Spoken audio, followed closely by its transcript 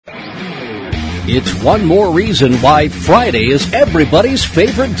It's one more reason why Friday is everybody's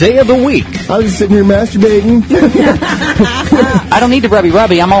favorite day of the week. I was just sitting here masturbating. I don't need to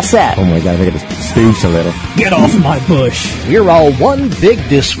rubby. I'm all set. Oh my God, I got to stooge a little. Get off my bush. We're all one big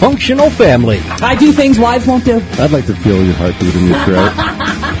dysfunctional family. I do things wives won't do. I'd like to feel your heartbeat in your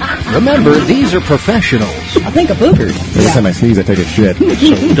throat. Remember, these are professionals. I think a booger. Every time I sneeze, I take a shit.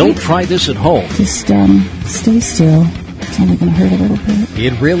 So don't try this at home. Just stay still. It's only going to hurt a little bit.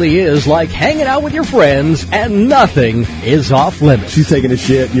 It really is like hanging out with your friends and nothing is off limits. She's taking a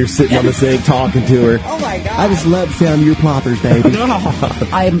shit and you're sitting on the sink talking to her. Oh my God. I just love the sound of your ploppers, baby.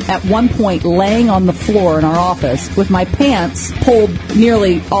 I'm at one point laying on the floor in our office with my pants pulled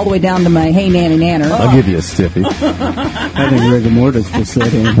nearly all the way down to my hey nanny nanner. I'll give you a stiffy. I think rigor mortis just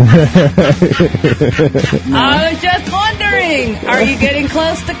set in. I was just wondering, are you getting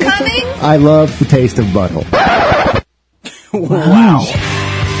close to coming? I love the taste of butthole. Wow.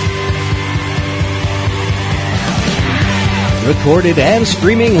 Recorded and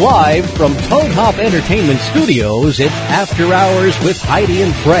streaming live from Toad Hop Entertainment Studios, it's After Hours with Heidi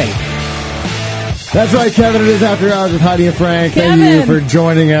and Frank. That's right, Kevin. It is After Hours with Heidi and Frank. Thank you for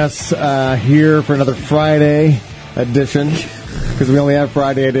joining us here for another Friday edition, because we only have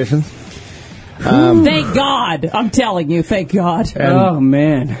Friday editions. Thank God. I'm telling you, thank God. Oh,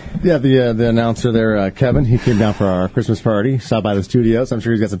 man. Yeah, the announcer there, Kevin, he came down for our Christmas party, stopped by the studios. I'm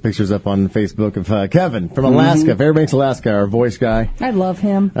sure he's got some pictures up on Facebook of Kevin from Alaska, Fairbanks, Alaska, our voice guy. I love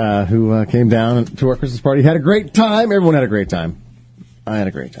him. Who came down to our Christmas party. Had a great time. Everyone had a great time. I had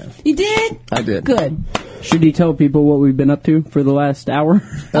a great time. You did? I did. Good. Should he tell people what we've been up to for the last hour?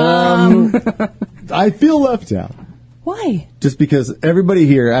 I feel left out. Why? Just because everybody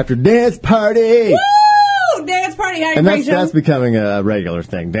here after dance party. Woo! Dance party. And that's becoming a regular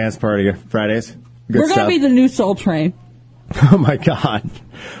thing. Dance party Fridays. Good We're going to be the new Soul Train. Oh, my God.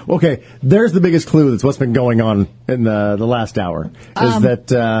 Okay, there's the biggest clue that's what's been going on in the last hour. Is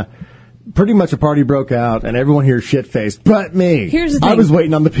that pretty much a party broke out and everyone here is shit-faced but me. Here's the thing. I was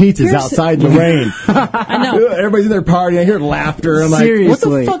waiting on the pizzas outside in the rain. I know. Everybody's in their party. I hear laughter. I'm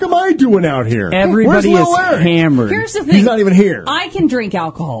Seriously. like, what the fuck am I doing out here? Everybody Where's is Lil Larry? hammered. Here's the thing. He's not even here. I can drink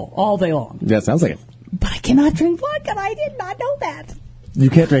alcohol all day long, Yeah, sounds like it. but I cannot drink vodka, and I did not know that. You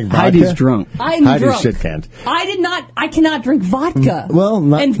can't drink vodka? Heidi's drunk. I'm Heidi's drunk. shit can't. I cannot drink vodka. Well,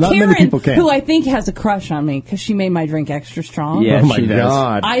 not Karen, many people can. who I think has a crush on me because she made my drink extra strong. Yeah, Oh, my she does.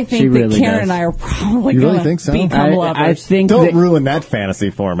 God. I She think that really Karen does. and I are probably You really going to think so? become lovers. I think Don't that, ruin that fantasy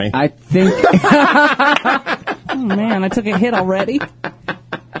for me. I think Oh, man, I took a hit already.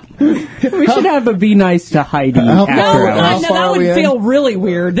 we should have a be nice to Heidi How after far- hours. how No, far that are we would in? feel really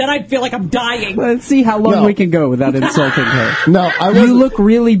weird. Then I'd feel like I'm dying. Let's see how long No. we can go without insulting her. No, I You wasn't. look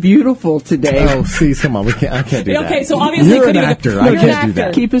really beautiful today. Oh, see, come on. I can't do that. Okay, so obviously You're an couldn't even- actor. You're I an can't do actor.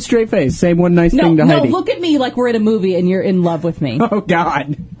 that. Keep a straight face. Say one nice No, thing to no, Heidi. look at me like we're at a movie and you're in love with me. Oh,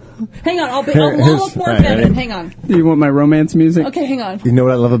 God. Hang on, I'll Here's- look more all right, feminine. ready? Hang on. Do you want my romance music? Okay, hang on. You know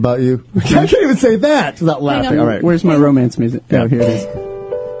what I love about you? I can't even say that without laughing. on. All right. Where's my romance music? Yeah. Oh, here it is.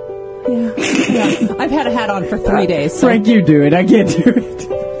 Yeah. I've had a hat on for 3 days. So. Frank, you do it. I can't do it.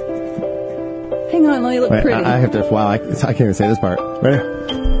 Hang on, let me look Wait, pretty. I have to. Wow, I can't even say this part. Ready?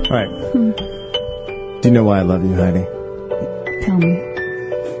 All right. Do you know why I love you, Heidi? Tell me.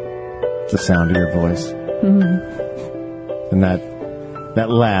 It's the sound of your voice. And that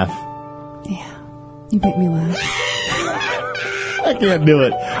laugh. Yeah. You make me laugh. I can't do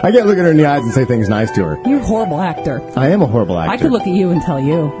it. I can't look at her in the eyes and say things nice to her. You're a horrible actor. I am a horrible actor. I could look at you and tell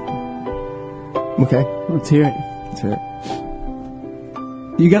you. Okay. Let's hear it. Let's hear it.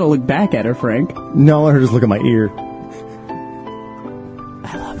 You gotta look back at her, Frank. No, I let her just look at my ear.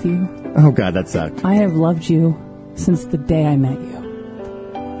 I love you. Oh, God, that sucked. I have loved you since the day I met you.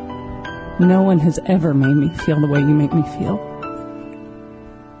 No one has ever made me feel the way you make me feel.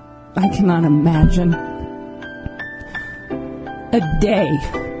 I cannot imagine a day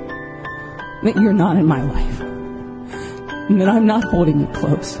that you're not in my life and that I'm not holding you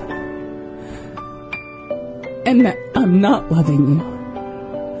close and that I'm not loving you.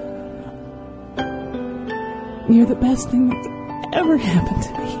 You're the best thing that's ever happened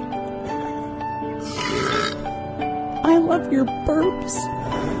to me. I love your burps.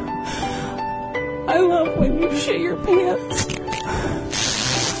 I love when you shit your pants.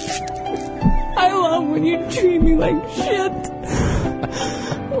 I love when you treat me like shit.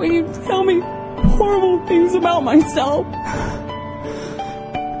 When you tell me horrible things about myself.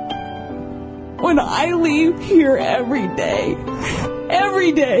 When I leave here every day,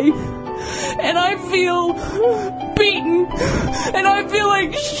 and I feel beaten, and I feel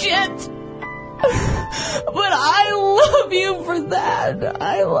like shit. But I love you for that.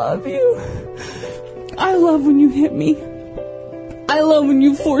 I love you. I love when you hit me. I love when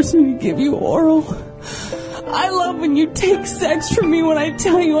you force me to give you oral. I love when you take sex from me when I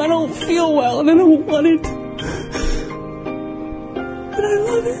tell you I don't feel well and I don't want it. But I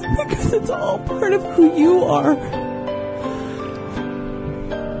love it because it's all part of who you are.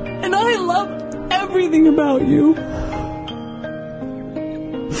 And I love everything about you.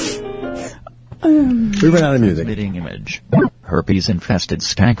 We ran out of music. Spitting image. Herpes-infested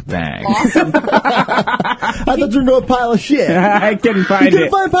stank bag. Awesome. I thought you were going to a pile of shit. I couldn't find You couldn't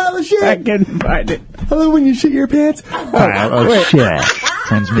it. find a pile of shit. I couldn't find it. Hello, when you shit your pants. Pile of shit.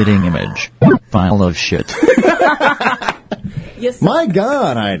 Transmitting image. File of shit. Yes. My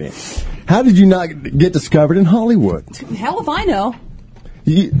God, Heidi. How did you not get discovered in Hollywood? Hell if I know.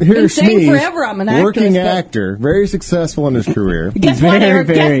 Here's saying Sneeze, forever I'm an actress, working but- actor, very successful in his career. Guess what, Very, Eric?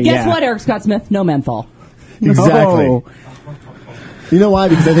 very, Guess yeah. what, Eric Scott Smith? No menthol. Exactly. No. You know why?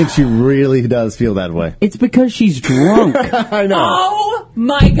 Because I think she really does feel that way. It's because she's drunk. I know. Oh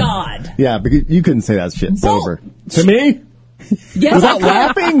my God! Yeah, because you couldn't say that shit Bull- sober. To me? Yes, Without I could.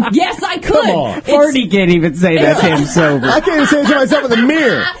 laughing? Yes, I could. Come on. It's- Artie can't even say that to him sober. I can't even say it to myself in the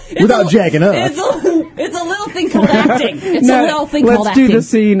mirror it's without a- jacking up. It's a little thing called acting. It's a little thing let's called do acting. the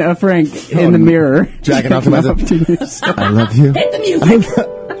scene of Frank in the mirror. Jacking off to myself. yourself. I love you. Hit the music.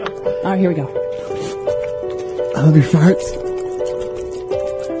 All right, here we go. I love your farts.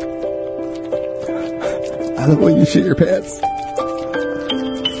 I love when you shit your pants.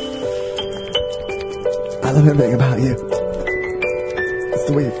 I love everything about you. It's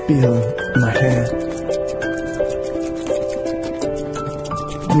the way you feel in my hand.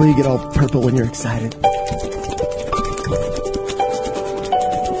 The way you get all purple when you're excited.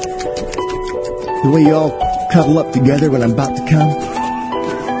 The way you all cuddle up together when I'm about to come.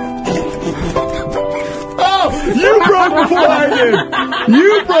 Oh, you broke before I did.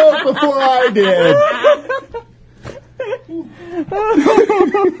 You broke before I did.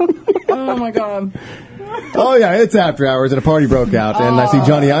 Oh my God. Oh yeah, it's after hours and a party broke out, and I see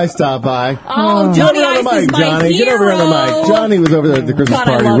Johnny Ice stop by. Oh, Johnny Get over on the Ice is mic, my Johnny. hero. Get over on the mic. Johnny was over there at the Christmas God,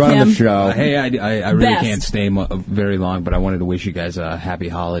 I party love running him. the show. Hey, I really Best. can't stay very long, but I wanted to wish you guys happy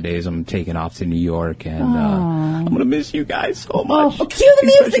holidays. I'm taking off to New York, and I'm going to miss you guys so much. Oh, cue the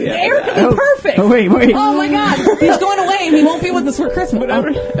music. Especially Eric after will be that. perfect. Oh, wait. Oh my God. He's going away and he won't be with us for Christmas. Whatever.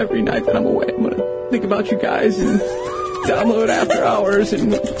 Every night that I'm away, I'm going to think about you guys and download After Hours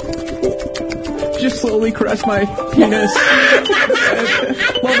and just slowly caress my penis.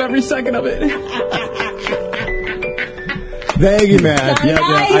 And love every second of it. Thank you, man. Johnny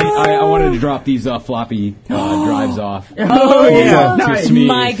Ice. I wanted to drop these floppy drives off. Oh, yeah. Nice. Oh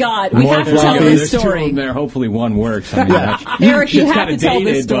my God. We More have to tell floppies. this There's two of story. them there. Hopefully one works. I mean, Eric, you shit's have to kinda tell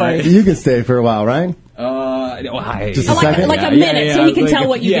this dated, story. You can stay for a while, right? Just a second? Like a minute, so he can tell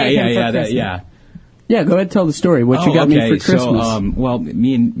what you gave him for Christmas. Yeah, go ahead and tell the story. What you got me for Christmas? So, well,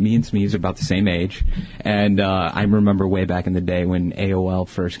 me and Smeeze are about the same age, and I remember way back in the day when AOL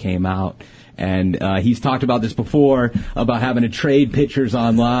first came out. And he's talked about this before, about having to trade pictures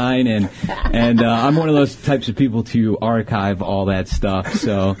online, and I'm one of those types of people to archive all that stuff.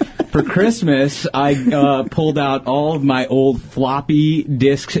 So for Christmas, I pulled out all of my old floppy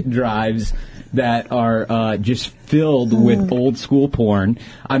disk drives that are just filled with old school porn.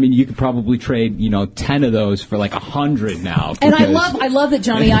 I mean, you could probably trade, 10 of those for like 100 now. And I because- love that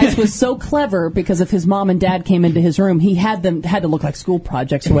Johnny Ice was so clever because if his mom and dad came into his room, he had to look like school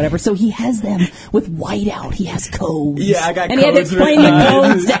projects or whatever. So he has them with whiteout. He has codes. Yeah, I got and he had to codes explain written the on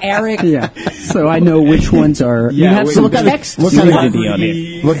it. codes to Eric. Yeah, so I know which ones are. You Yeah, have wait, some what kind of- text what kind of- validity on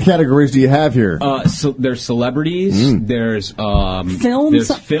it. What categories do you have here? So there's celebrities. There's Films?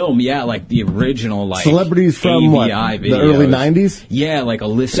 There's film. Yeah, like the original like Celebrities from AVI what? videos. The early 90s? Yeah, like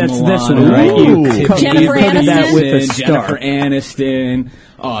Alyssa That's Milano. this one, right? Ooh. Tiffany Jennifer Amber Aniston. With a Aniston, star. Jennifer Aniston.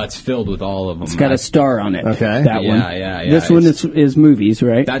 Oh, it's filled with all of them. It's got a star on it. Okay. That one. Yeah. This one is movies,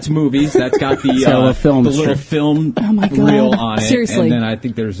 right? That's movies. That's got the So a film the little strip. film Oh my God. reel on it. Seriously. And then I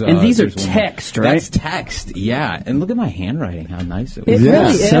think there's And these are there's one more. text, right? That's text. Yeah. And look at my handwriting. How nice it was. It Yeah.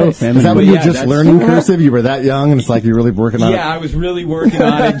 really So is. feminine. Is that when you were Yeah, just that's- learning cursive? You were that young, and it's like you're really working on Yeah, I was really working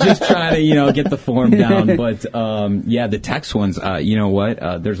on it, just trying to, get the form down. But yeah, the text ones, you know what?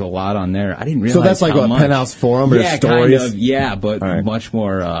 There's a lot on there. I didn't realize. So that's like how a much. Penthouse Forum or Yeah, stories? kind of. Yeah, but All right. much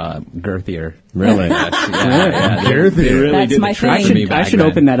more girthier. Really? That's, yeah. They Girthier. really That's did my the trick thing. for me I back should then.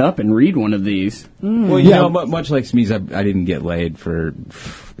 open that up and read one of these. Well, Yeah. much like Smeeze, I didn't get laid for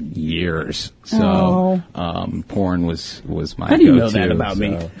years. So porn was my How do you go-to, know that about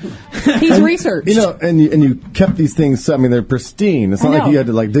me? He's researched. You know, and you kept these things. I mean, they're pristine. It's not like you had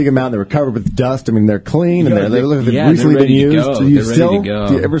to like dig them out. And they were covered with dust. I mean, they're clean and they've recently been used. Do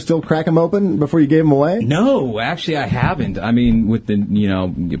you ever still crack them open before you gave them away? No, actually, I haven't. I mean, with the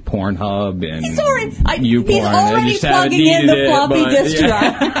Pornhub and He's already YouPorn, plugging in the floppy disk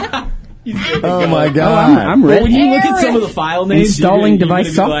drive. Oh my God! I'm ready. When you look at some of the file names, installing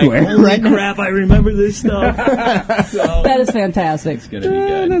device software. Like, holy crap! I remember this stuff. That is fantastic. It's gonna be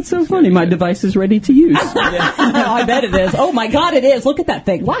good. That's so funny. My device is ready to use. I bet it is. Oh my God, it is. Look at that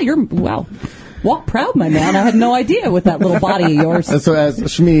thing. Wow. Walk proud, my man. I had no idea with that little body of yours. And so as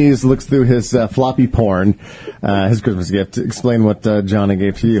Shmeez looks through his floppy porn, his Christmas gift, explain what Johnny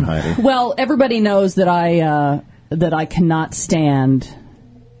gave to you, Heidi. Well, everybody knows that I cannot stand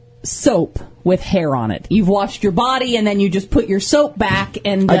soap with hair on it. You've washed your body and then you just put your soap back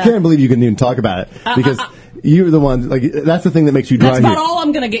and... I can't believe you can even talk about it because you're the one, like, that's the thing that makes you dry heave. That's about all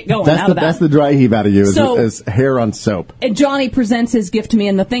I'm going to get going out of that. That's the dry heave out of you is hair on soap. And Johnny presents his gift to me,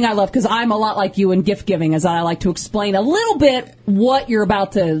 and the thing I love, because I'm a lot like you in gift giving, is I like to explain a little bit what you're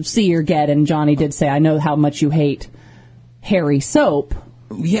about to see or get, and Johnny did say, I know how much you hate hairy soap.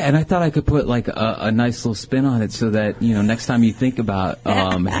 Yeah, and I thought I could put like a nice little spin on it so that, next time you think about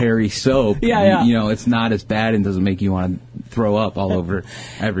hairy soap, it's not as bad and doesn't make you want to throw up all over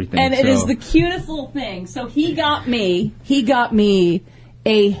everything. And it is the cutest little thing. So he got me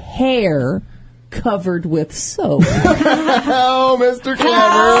a hair covered with soap. Oh, Mr. Clever.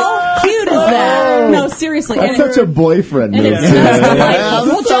 How cute is that? No, seriously. That's such a boyfriend move.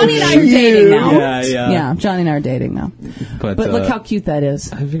 Well, Johnny and I are dating now. Yeah, Johnny and I are dating now. But look how cute that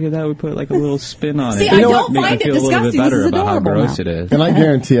is. I figured that would put like a little spin on it. See, I don't find it disgusting. This is adorable how gross now. it is. And I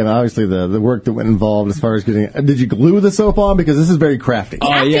guarantee you, obviously, the work that went involved as far as getting... Did you glue the soap on? Because this is very crafty.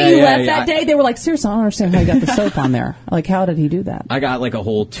 After you left that day, they were like, seriously, I don't understand how you got the soap on there. Like, how did he do that? I got like a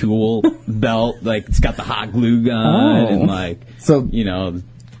whole tool belt. Like, it's got the hot glue gun and like,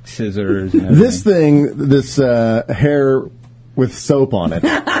 scissors and everything. This thing, this hair with soap on it,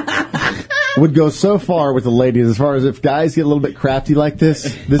 would go so far with the ladies as far as if guys get a little bit crafty like this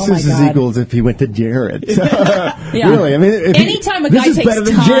is as equal as if he went to Jared. Really, I mean, anytime a guy takes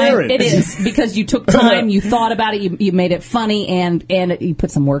time, Jared. It is because you took time, you thought about it, you made it funny, and you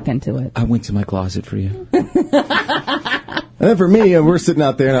put some work into it. I went to my closet for you. And then for me, we're sitting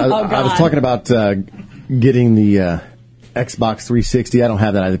out there, and I was talking about getting the Xbox 360. I don't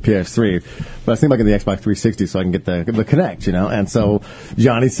have that. I have the PS3. But I was thinking about getting the Xbox 360 so I can get the Kinect, And so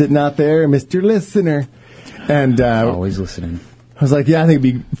Johnny's sitting out there, Mr. Listener. And always listening. I was like, yeah, I think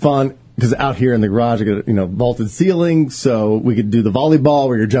it'd be fun. Because out here in the garage, I got vaulted ceiling, so we could do the volleyball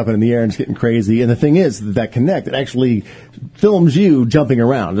where you're jumping in the air and just getting crazy. And the thing is, that Kinect, it actually films you jumping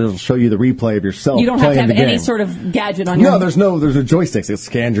around. It'll show you the replay of yourself. You don't have to have any sort of gadget on your... No, there's no joysticks. It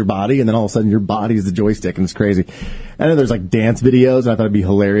scans your body, and then all of a sudden your body is the joystick, and it's crazy. I know there's like dance videos, and I thought it'd be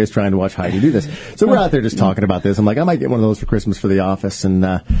hilarious trying to watch Heidi do this. So we're out there just talking about this. I'm like, I might get one of those for Christmas for the office.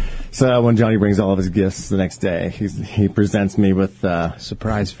 And so when Johnny brings all of his gifts the next day, he presents me with...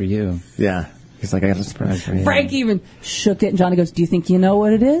 surprise for you. Yeah. He's like, I got a surprise for you. Frank even shook it, and Johnny goes, do you think you know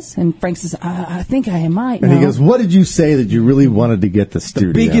what it is? And Frank says, I think I might know. And he goes, what did you say that you really wanted to get the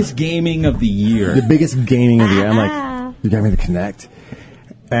studio? The biggest gaming of the year. The biggest gaming of the year. I'm like, you got me the Kinect?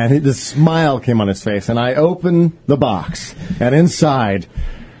 And the smile came on his face, and I opened the box, and inside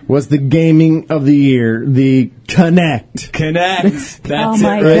was the gaming of the year, the Kinect. Kinect. That's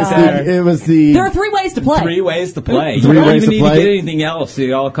my it right God. there. It was the... There are 3 ways to play. 3 ways to play. Three you don't ways even to need play. to get anything else.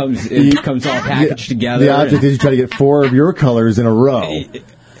 It all comes all packaged together. The object is you try to get 4 of your colors in a row.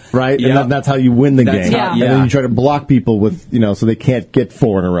 Right? Yep. And that's how you win the game. how- And then you try to block people with, so they can't get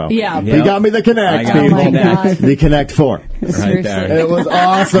 4 in a row. Yeah. He got me the Kinect, got people. Oh, my God. The Kinect 4. Right there. It was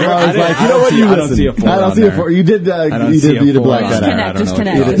awesome. I was like, I you know what? You I don't listen. see a 4 I don't on see a there. 4. You did. You did black that out. Just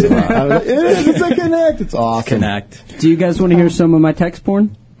Kinect. I was like, it's a Kinect. It's awesome. Kinect. Do you guys want to hear some of my text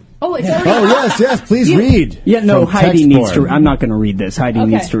porn? Oh, it's already Oh yes, please read. Yeah, no, From Heidi text needs porn. to. I'm not going to read this. Heidi Okay.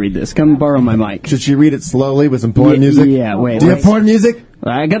 needs to read this. Come borrow my mic. Should she read it slowly with some porn music? Yeah, wait. Do you have porn music?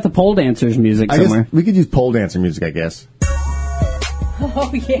 I got the pole dancers music I somewhere. guess we could use pole dancer music. I guess.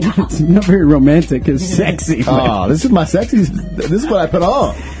 Oh, yeah. It's not very romantic. It's sexy. Oh, this is my sexy. This is what I put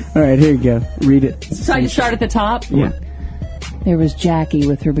on. All right, here you go. Read it. So you start at the top? Yeah. There was Jackie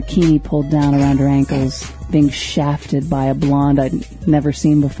with her bikini pulled down around her ankles, being shafted by a blonde I'd never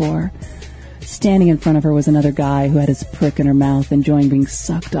seen before. Standing in front of her was another guy who had his prick in her mouth, enjoying being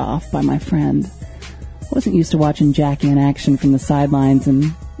sucked off by my friend. Wasn't used to watching Jackie in action from the sidelines,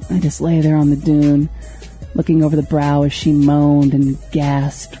 and I just lay there on the dune, looking over the brow as she moaned and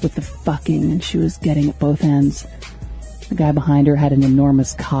gasped with the fucking and she was getting at both ends. The guy behind her had an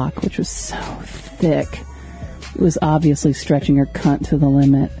enormous cock, which was so thick. It was obviously stretching her cunt to the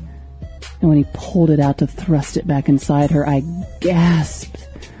limit. And when he pulled it out to thrust it back inside her, I gasped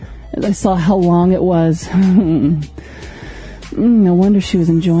as I saw how long it was. No wonder she was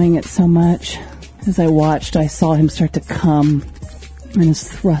enjoying it so much. As I watched, I saw him start to come, and his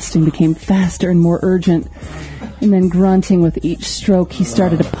thrusting became faster and more urgent. And then grunting with each stroke, he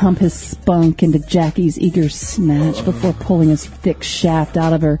started to pump his spunk into Jackie's eager snatch before pulling his thick shaft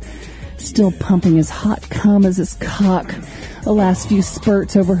out of her, still pumping his hot cum as his cock, the last few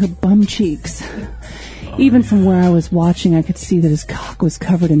spurts over her bum cheeks. Even from where I was watching, I could see that his cock was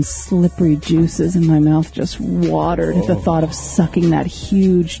covered in slippery juices, and my mouth just watered at the thought of sucking that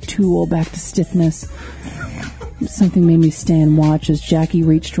huge tool back to stiffness. Something made me stay and watch as Jackie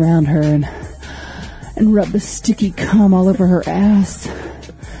reached around her and rubbed the sticky cum all over her ass.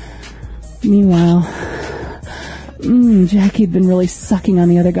 Meanwhile, Jackie had been really sucking on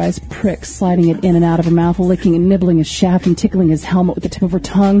the other guy's prick, sliding it in and out of her mouth, licking and nibbling his shaft and tickling his helmet with the tip of her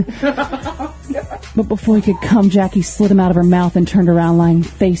tongue. But before he could come, Jackie slid him out of her mouth and turned around, lying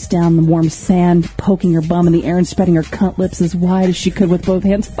face down in the warm sand, poking her bum in the air and spreading her cunt lips as wide as she could with both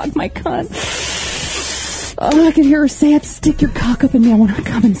hands. Fuck my cunt. Oh, I could hear her say it. Stick your cock up in me. I want to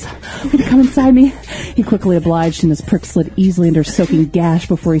come inside me. He quickly obliged, and his prick slid easily into her soaking gash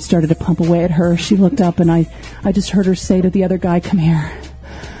before he started to pump away at her. She looked up, and I just heard her say to the other guy, "Come here.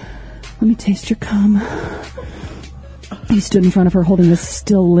 Let me taste your cum." He stood in front of her holding this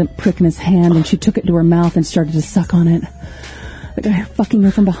still limp prick in his hand, and she took it to her mouth and started to suck on it. The guy fucking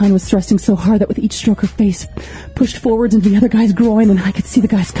her from behind was thrusting so hard that with each stroke her face pushed forwards into the other guy's groin, and I could see the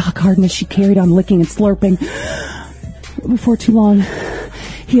guy's cock harden as she carried on licking and slurping. Before too long,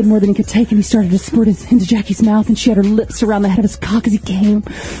 he had more than he could take, and he started to spurt into Jackie's mouth, and she had her lips around the head of his cock as he came,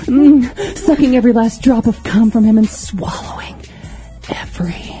 sucking every last drop of cum from him and swallowing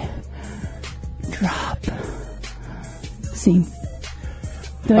every drop. Scene.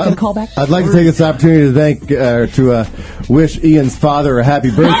 Did I get a call back? I'd like to take this opportunity to thank, wish Ian's father a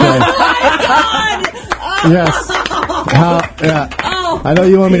happy birthday. Oh my God! Yes. I know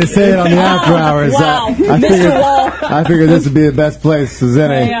you want me to say it on the after hours. Wow. I figured this would be the best place as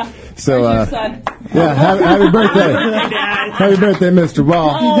any. Yeah. So, Where's your son? yeah, happy birthday. Happy birthday, Mr.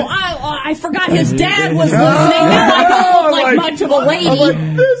 Wall. Oh, I forgot his dad was listening. And like much of a lady. I'm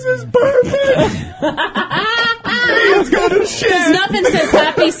like, this is perfect. Ian's got a shit. Because nothing says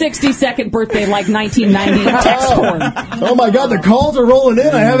happy 62nd birthday like 1990 text form. Oh my God, the calls are rolling in.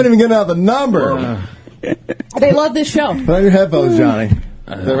 I haven't even given out the number. They love this show. Put on your headphones, Johnny.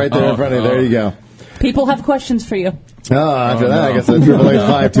 They're right there in front of you. There you go. People have questions for you. Oh, after that, I guess that's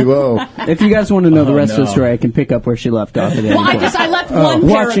 888-520. If you guys want to know the rest of the story, I can pick up where she left off. At Well, I left one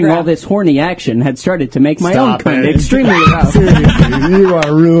paragraph. Watching all this horny action had started to make my own cunt extremely rough. Seriously, you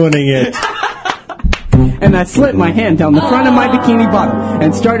are ruining it. And I slipped my hand down the front of my bikini bottom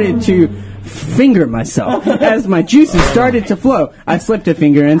and started to finger myself. As my juices started to flow, I slipped a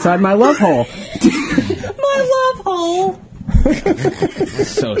finger inside my love hole. My love hole.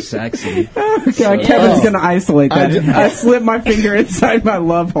 So sexy. Oh, God, Kevin's going to isolate that. I slipped my finger inside my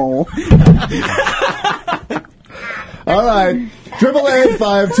love hole. All right.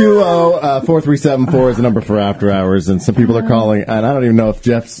 888-520-4374 is the number for After Hours, and some people are calling, and I don't even know if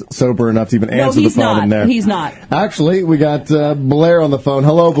Jeff's sober enough to even answer the phone in there. He's not. Actually, we got Blair on the phone.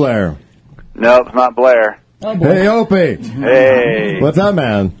 Hello, Blair. No, it's not Blair. Oh, boy. Hey, Opie. Hey. What's up,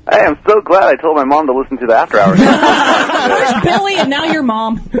 man? Hey, I'm so glad I told my mom to listen to the After Hours. First Billy, and now your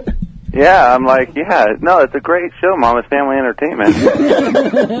mom. Yeah, I'm like, no, it's a great show, Mom. It's family entertainment.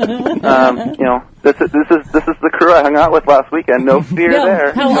 This is the crew I hung out with last weekend. No fear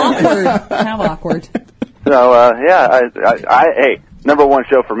there. How awkward. How awkward. So, hey, number one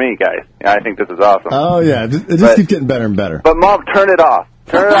show for me, guys. Yeah, I think this is awesome. Oh, yeah. It just keeps getting better and better. But, Mom, turn it off.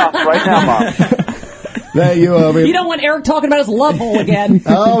 Turn it off right now, Mom. Thank you, Opie. You don't want Eric talking about his love hole again.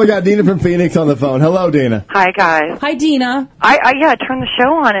 Oh, we got Dina from Phoenix on the phone. Hello, Dina. Hi, guys. Hi, Dina. I turned the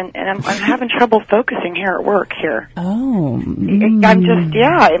show on, and I'm having trouble focusing here at work here. Oh. I'm just,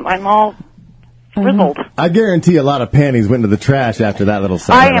 I'm all frizzled. I guarantee a lot of panties went into the trash after that little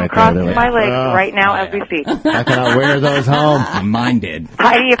song. I am crossing my legs right now as we speak. I cannot wear those home. Mine did.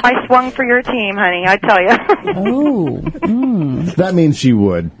 Heidi, if I swung for your team, honey, I tell you. That means she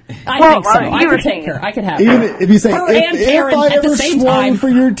would. I think so. I could take her. I could have Even her. if you say, her and Karen if I at ever the same swung time. for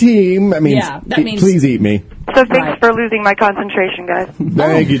your team, that means, please eat me. So thanks for losing my concentration, guys.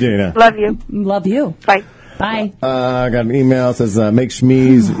 Thank you, Dina. Love you. Love you. Bye. Bye. I got an email that says, make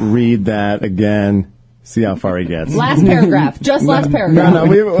Shmeez read that again. See how far he gets. Last paragraph. Just last paragraph. No,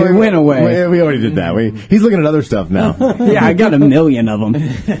 we went away. We already did that. He's looking at other stuff now. Yeah, I got a million of them.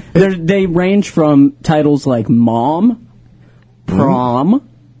 They range from titles like Mom, Prom,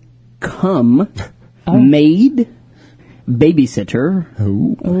 Come, Maid, Babysitter,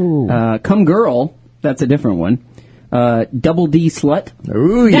 Come Girl, that's a different one, Double D Slut.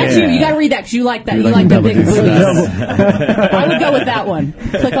 Ooh, yeah. That's you. You got to read that because you like that. You like that big booty. I would go with that one.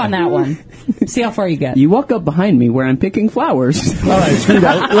 Click on that one. See how far you get. You walk up behind me where I'm picking flowers. All right, screw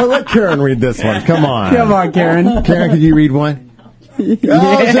that. Let Karen read this one. Come on. Come on, Karen. Karen, could you read one?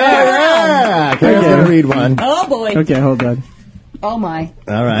 Yeah. Karen's going to read one. Oh, boy. Okay, hold on. Oh, my.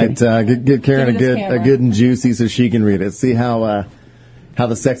 All right. Get Karen a good and juicy so she can read it. See how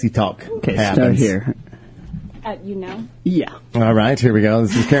the sexy talk happens. Start here. You know? Yeah. All right, here we go.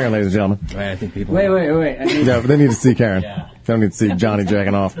 This is Karen, ladies and gentlemen. I think people. Wait. Yeah, but they need to see Karen. Yeah. They don't need to see Johnny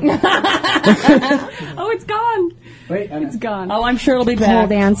jacking off. Oh, it's gone. Wait, it's gone. Oh, I'm sure it'll be back.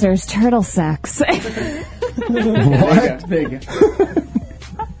 Cold answers, turtle sex. What? There you go.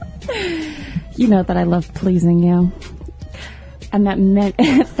 You know that I love pleasing you. And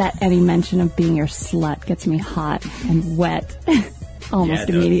that any mention of being your slut gets me hot and wet almost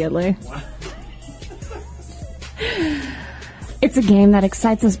immediately. It's a game that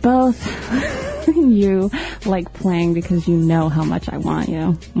excites us both. You like playing because you know how much I want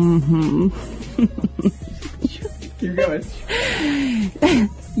you. Mm-hmm. Keep going.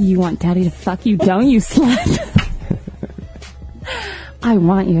 You want Daddy to fuck you, don't you, slut? I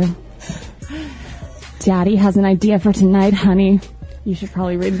want you. Daddy has an idea for tonight, honey. You should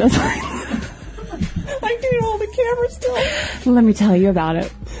probably read this. I can't hold the camera still. Let me tell you about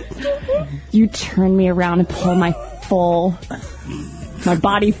it. You turn me around and pull my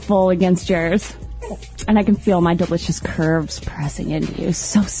body full against yours. And I can feel my delicious curves pressing into you,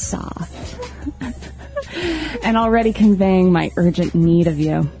 so soft. And already conveying my urgent need of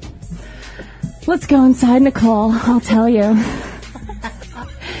you. Let's go inside, Nicole. I'll tell you.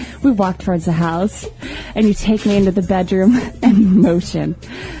 We walk towards the house, and you take me into the bedroom and motion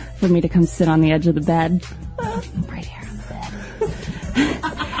for me to come sit on the edge of the bed. Right here on the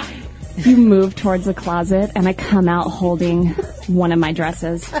bed. You move towards the closet, and I come out holding one of my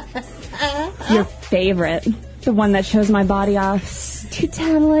dresses. Your favorite. The one that shows my body off to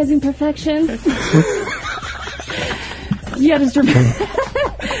tantalizing perfection. Yet it's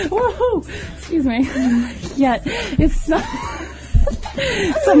whoa, excuse me. Yet it's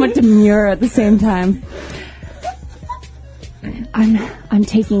somewhat demure at the same time. I'm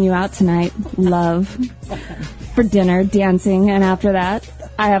taking you out tonight, love, for dinner, dancing, and after that,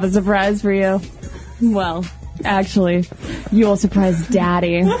 I have a surprise for you. Well, actually, you will surprise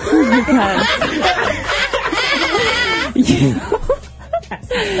Daddy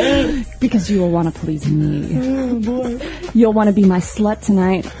because you will want to please me. Oh, boy. You'll want to be my slut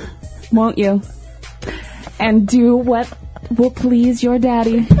tonight, won't you? And do what will please your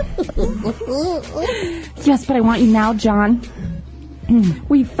daddy. Yes, but I want you now, John.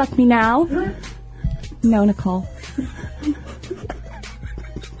 Will you fuck me now? No, Nicole.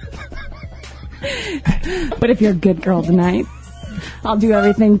 But if you're a good girl tonight, I'll do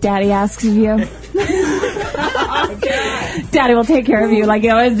everything Daddy asks of you. Daddy will take care of you like he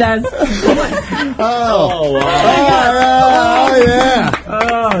always does. Oh, yeah.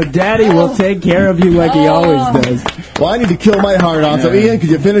 Oh, Daddy will take care of you like he always does. Well, I need to kill my heart on. So, Ian, could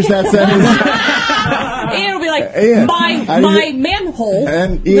you finish that sentence? Ian will be like, Ian, my manhole.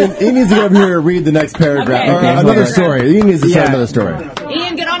 And Ian needs to get over here and read the next paragraph. Okay. Or another story. Ian needs to say another story.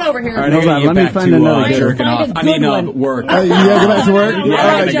 Ian, get on over here. All right, hold on. Let me find another jerking off. I mean, work. You gotta go back to work? All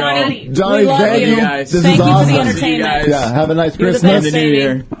right, Johnny. Johnny, thank you. Guys. This Thank is you awesome. for the entertainment. Yeah, have a nice You're the Christmas. best,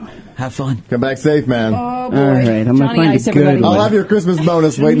 baby. Have fun. Come back safe, man. Oh, boy. All right, I'm going to find a good I'll one. have your Christmas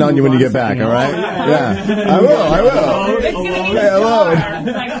bonus waiting on you when you get back, all right? Yeah. I will. Hey, hello.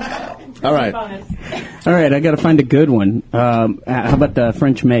 All right. All right, I got to find a good one. How about the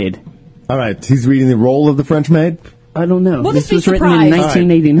French Maid? All right, he's reading the role of the French maid? I don't know. Well, this just be was written in surprised.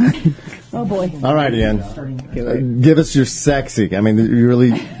 1989. Oh, boy. All right, Ian. Give us your sexy. I mean, you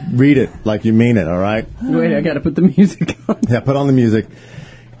really read it like you mean it, all right? Wait, I got to put the music on. Yeah, put on the music.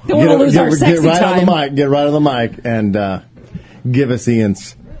 Don't want to lose our sexy Get right time. on the mic. Get right on the mic and give us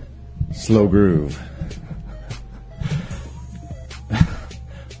Ian's slow groove.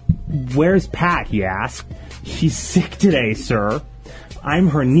 Where's Pat, you ask? She's sick today, sir. I'm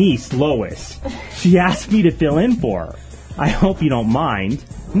her niece, Lois. She asked me to fill in for her. I hope you don't mind.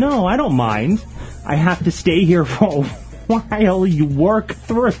 No, I don't mind. I have to stay here for a while you work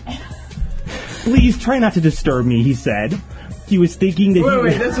through. Please try not to disturb me, he said. He was thinking that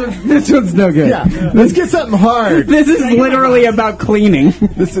Wait, this one's no good. Yeah, let's get something hard. This is literally about cleaning.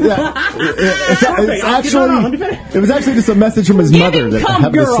 It's actually, it was actually just a message from his mother that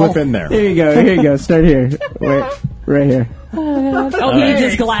happened to slip in there. Here you go. Start here. Wait, right here. Oh, he needs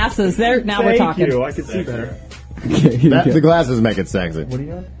his glasses. There, now we're talking. Thank you. I can see better. Okay, here you go. The glasses make it sexy. What do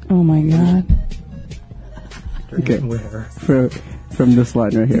you got? Oh my god. Okay, Where? from this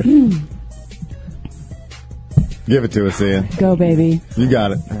line right here. Give it to us, Ian. Go, baby. You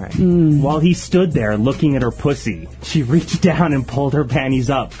got it. All right. While he stood there looking at her pussy, she reached down and pulled her panties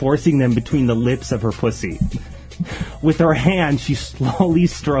up, forcing them between the lips of her pussy. With her hand, she slowly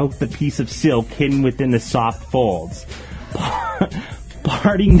stroked the piece of silk hidden within the soft folds.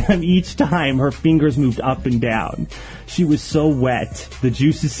 Parting them each time, her fingers moved up and down. She was so wet, the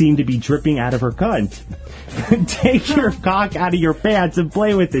juices seemed to be dripping out of her cunt. Take your cock out of your pants and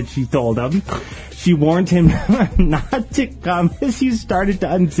play with it, she told him. She warned him not to come as he started to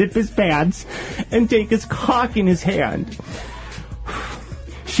unzip his pants and take his cock in his hand.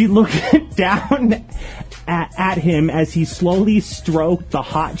 She looked down at him as he slowly stroked the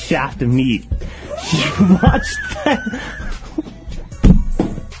hot shaft of meat. She watched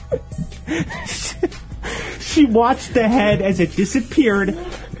She watched the head as it disappeared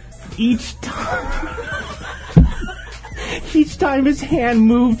each time his hand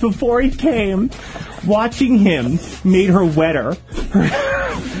moved before he came. Watching him made her wetter.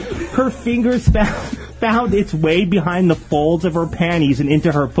 Her fingers found its way behind the folds of her panties and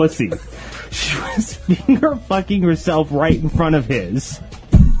into her pussy. She was finger fucking herself right in front of his.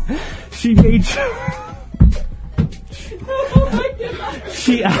 She made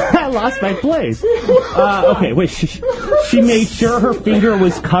I lost my place. Okay, wait. She made sure her finger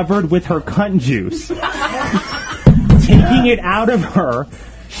was covered with her cunt juice. Taking it out of her,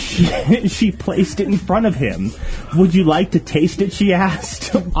 she placed it in front of him. Would you like to taste it, she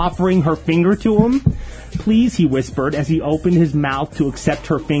asked, offering her finger to him. Please, he whispered as he opened his mouth to accept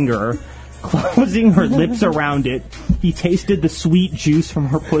her finger. Closing her lips around it, he tasted the sweet juice from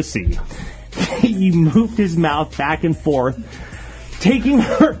her pussy. He moved his mouth back and forth, taking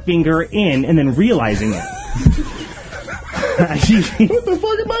her finger in and then realizing it. What the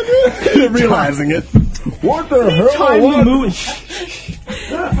fuck am I doing? Realizing it. What the hell?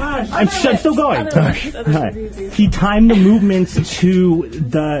 I'm still going. He timed the movements to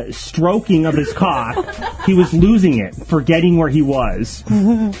the stroking of his cock. He was losing it, forgetting where he was.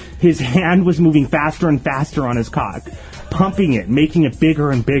 His hand was moving faster and faster on his cock, pumping it, making it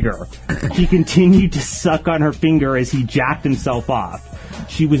bigger and bigger. He continued to suck on her finger as he jacked himself off.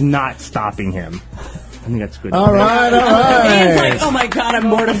 She was not stopping him. I think that's good. All right. Ian's like, oh my god, I'm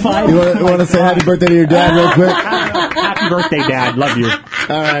mortified. You want to say happy birthday to your dad real quick? Happy birthday, Dad. Love you.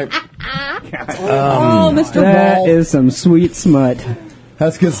 All right. Oh, Mr. That Ball. is some sweet smut.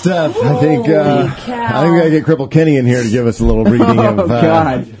 That's good stuff. I think we gotta get Cripple Kenny in here to give us a little reading of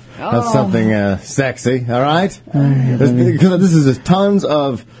God. something sexy. All right, because this is tons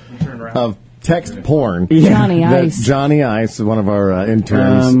of text porn. Johnny Ice. Johnny Ice, one of our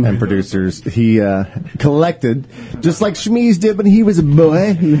interns and producers, he collected just like Shmeez did when he was a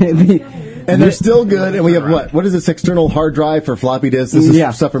boy. And they're still good. And we have what is this external hard drive for floppy disks? This is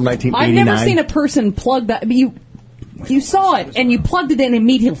stuff from 1989. I've never seen a person plug that. You saw it and you plugged it in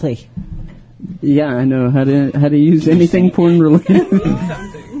immediately. Yeah, I know how to use anything porn related.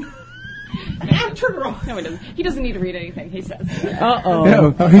 Turn around. No, he doesn't. He doesn't need to read anything. He says.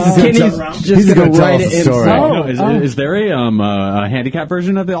 Uh-oh. He's going to tell us a story. Is there a handicap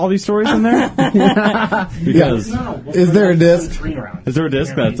version of all these stories in there? Because is there a disc? Is there a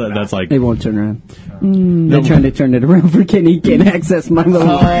disc that's like they won't turn around? They're trying to turn it around for Kenny. He can't access my little.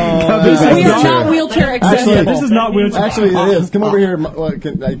 We are not wheelchair accessible. Actually, this is not wheelchair. Actually, it is. Come over here.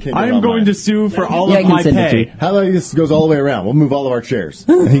 I'm going to sue for all of my pay. How about this goes all the way around? We'll move all of our chairs.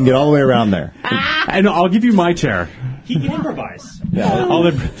 And he can get all the way around there. And I'll give you my chair. He can improvise. Yeah.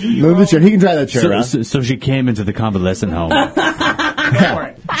 Move the chair. He can drive that chair around. So she came into the convalescent home.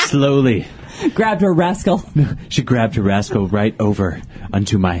 Slowly. Grabbed her rascal. She grabbed her rascal right over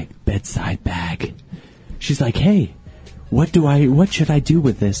onto my bedside bag. She's like, "Hey, what should I do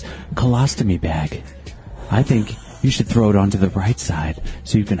with this colostomy bag? I think you should throw it onto the right side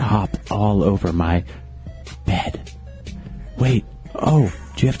so you can hop all over my bed. Wait, do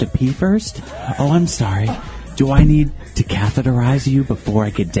you have to pee first? Oh, I'm sorry. Do I need to catheterize you before I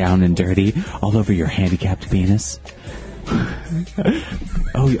get down and dirty all over your handicapped penis?"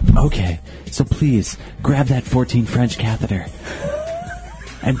 Oh, okay. So please, grab that 14 French catheter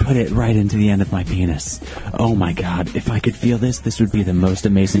and put it right into the end of my penis. Oh my God, if I could feel this would be the most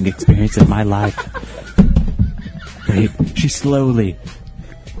amazing experience of my life. babe. She slowly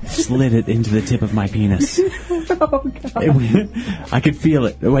slid it into the tip of my penis. I could feel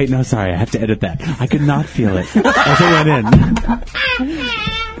it. Wait, no, sorry. I have to edit that. I could not feel it as it went in.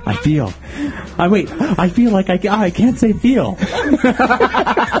 I feel like I can't say feel.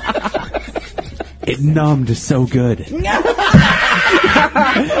 It numbed so good.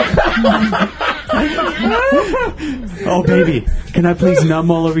 Oh, baby, can I please numb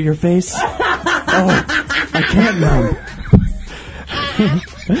all over your face? Oh, I can't numb.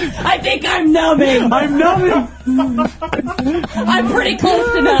 I think I'm numbing. I'm numbing. I'm pretty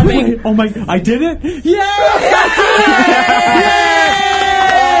close to numbing. Wait, oh my, I did it? Yay!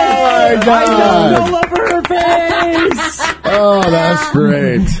 Oh my God! I numbed all over her face. Oh, that's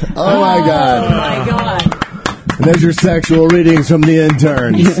great. Oh my God. Oh my God. And there's your sexual readings from the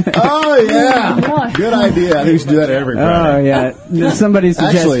interns. Oh yeah, good idea. I think we should do that every Friday. Oh yeah. Somebody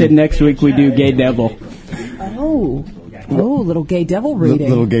suggested next week we do Gay Devil. Oh, little gay devil reading.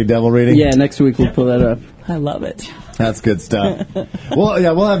 Little gay devil reading. Yeah, next week we'll pull that up. I love it. That's good stuff. Well,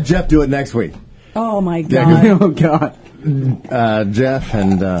 yeah, we'll have Jeff do it next week. Oh my Yeah, God. Oh God. Jeff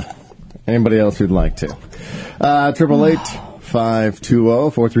and anybody else who'd like to.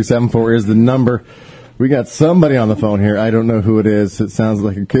 888-520-4374 is the number. We got somebody on the phone here. I don't know who it is. It sounds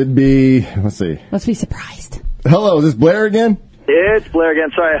like it could be. Let's see. Let's be surprised. Hello, is this Blair again? It's Blair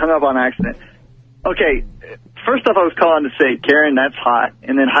again. Sorry, I hung up on accident. Okay, first off, I was calling to say, Karen, that's hot.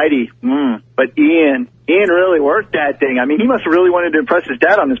 And then Heidi, but Ian really worked that thing. I mean, he must have really wanted to impress his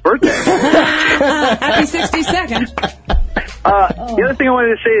dad on his birthday. Happy 62nd. The other thing I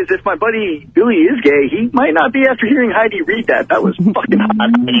wanted to say is if my buddy Billy is gay, he might not be after hearing Heidi read that. That was fucking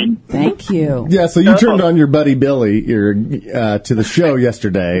hot. Thank you. Yeah, so you turned on your buddy Billy to the show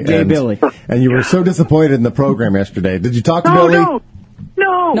yesterday. Gay Billy. And you were so disappointed in the program yesterday. Did you talk to Billy?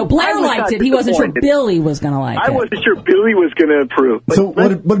 No, Blair liked it. He wasn't sure Billy was going to like it. I wasn't sure Billy was going to approve. So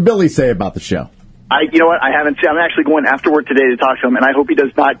what did Billy say about the show? You know what? I haven't seen. I'm actually going after work today to talk to him, and I hope he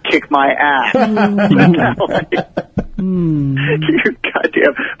does not kick my ass. You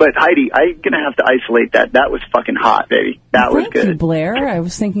goddamn. But Heidi, I'm gonna have to isolate that. That was fucking hot, baby. That was good. Thank you, Blair. I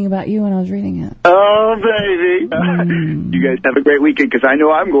was thinking about you when I was reading it. Oh, baby. You guys have a great weekend, because I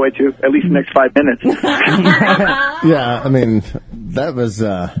know I'm going to, at least the next 5 minutes. Yeah, I mean, that was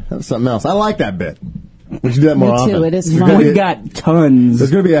something else. I like that bit. We should do that more often. Me too. It is fun. We've got tons.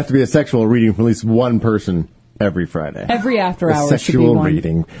 There's going to have to be a sexual reading from at least one person every Friday. Every after a hours sexual should be one.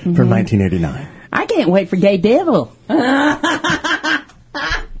 reading from 1989. I can't wait for Gay Devil. I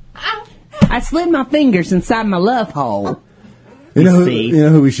slid my fingers inside my love hole. You know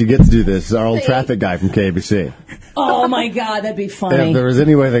who we should get to do this is our old traffic guy from KBC. Oh my God, that'd be funny. If there was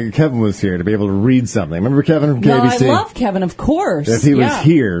any way that Kevin was here to be able to read something. Remember Kevin from KBC? No, I love Kevin, of course. If he was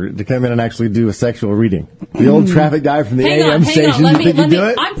here to come in and actually do a sexual reading. The old traffic guy from the AM station, you think he'd do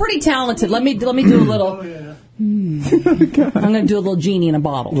it? I'm pretty talented. Let me do a little... I'm going to do a little genie in a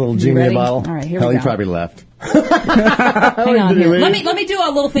bottle. A little genie in a bottle? All right, here we go. go. He probably left. Hang on here. Let me do a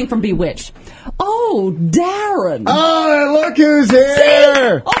little thing from Bewitched. Oh, Darren. Oh, look who's here. See?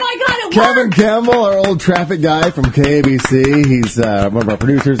 Oh my God, it Kevin worked. Campbell, our old traffic guy from KABC. He's one of our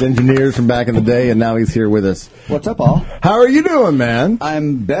producers, engineers from back in the day, and now he's here with us. What's up, all? How are you doing, man?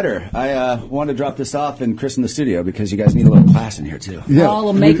 I'm better. I wanted to drop this off and christen the studio because you guys need a little class in here, too. Yeah, oh,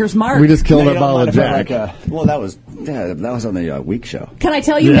 a Maker's Mark. We just killed our bottle of Jack. Well, that was on the week show. Can I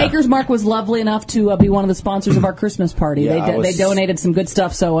tell you, Maker's Mark was lovely enough to be one of the sponsors of our Christmas party. Yeah, they donated some good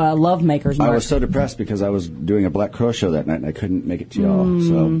stuff, so love Maker's Mark. I was so depressed because I was doing a Black Crow show that night and I couldn't make it to y'all.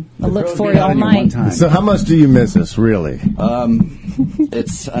 So I looked for you all night. So how much do you miss us, really?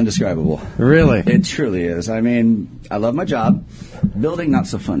 It's undescribable. Really? It truly is. I mean, I love my job. Building, not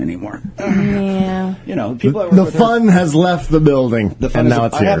so fun anymore. Yeah. You know, people. The fun has left the building, and now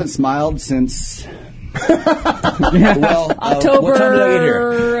it's I here. haven't smiled since. Well, October. What time did I get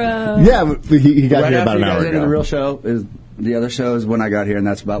here? Yeah, he got right here about an hour ago. The real show is the other show is when I got here, and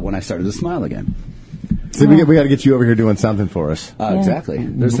that's about when I started to smile again. See, we got to get you over here doing something for us. Exactly.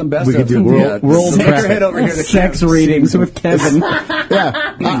 There's some best. We could do world traffic over here to sex readings with Kevin.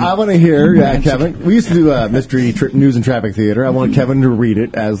 Yeah, I want to hear. Yeah, Kevin. We used to do mystery news and traffic theater. I want Kevin to read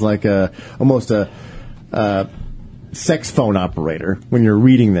it as like almost a sex phone operator when you're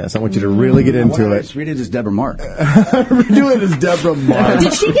reading this. I want you to really get into it. Just read it as Deborah Mark. Do it as Deborah Mark.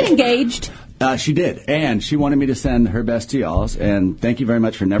 Did she get engaged? She did, and she wanted me to send her best to y'all. And thank you very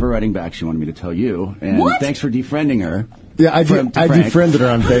much for never writing back. She wanted me to tell you, and thanks for defriending her. Yeah, I defriended her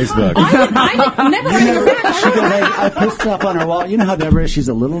on Facebook. I never writing her back. She goes, I posted up on her wall. You know how Deborah is? She's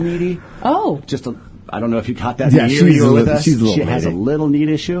a little needy. Oh, just a I don't know if you caught that. Yeah, you were with us. She's a little She has a lady. little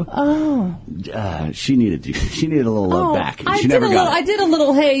knee issue. Oh. She needed a little love back. I She did never a got little. it. I did a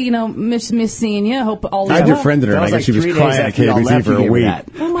little. Hey, miss seeing you. Hope all is I had well. your friend in her, and I guess she was 3 days crying at after y'all KBC left, for you a gave her week. that.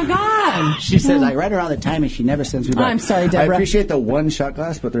 Oh my God. She says, I write her all the time, and she never sends me back. I'm sorry, I Deborah. appreciate the one shot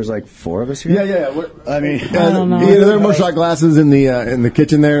glass, but there's like 4 of us here. Yeah. I mean, I don't know. There are more shot glasses in the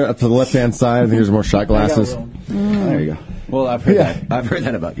kitchen there, up to the left hand side. I think there's more shot glasses. There you go. Well, I've heard that. I've heard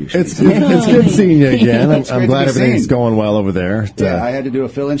that about you. It's good seeing you again. It's I'm great glad to be everything's seen. going well over there. Yeah, I had to do a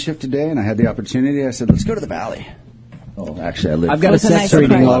fill-in shift today, and I had the opportunity. I said, let's go to the Valley. Oh, actually, I live. I've got a sex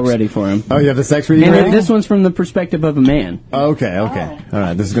reading all ready for him. Oh, you have the sex reading And ready? this one's from the perspective of a man. Okay. All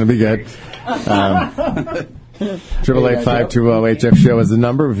right, this is going to be good. 888-520-HF show is the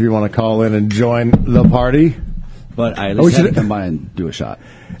number if you want to call in and join the party. But I at least had to come by and do a shot.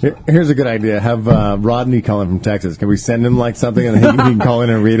 Here's a good idea. Have Rodney call in from Texas. Can we send him like something and he can call in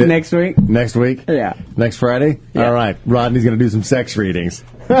and read it? Next week? Next week? Yeah. Next Friday? Yeah. All right. Rodney's going to do some sex readings.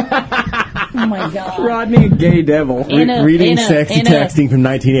 Oh my God. Rodney, a gay devil. Reading sexy texting from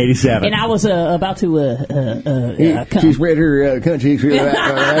 1987. And I was about to come. She's read her cunt cheeks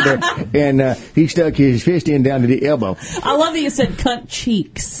and he stuck his fist in down to the elbow. I love that you said cunt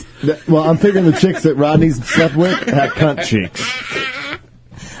cheeks. Well, I'm figuring the chicks that Rodney's slept with have cunt cheeks.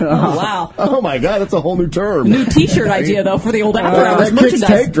 Oh, wow. Oh, my God, that's a whole new term. New T-shirt idea, though, for the old After Hours that kicks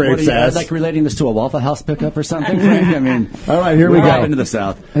merchandise. tape drapes ass. Like relating this to a Waffle House pickup or something, Frank? I mean, all right, here we we're go. off into the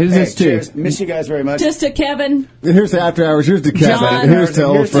South. Who's this to? Cheers. Miss you guys very much. Just to Kevin. Here's to After Hours. Here's to Kevin. John. Here's to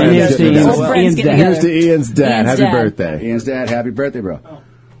old friends. Here's to getting Ian's together. friends getting Here's to together. Ian's dad. Ian's Happy dad. birthday. Ian's dad, happy birthday, bro.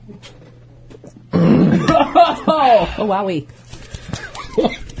 Oh, wowie.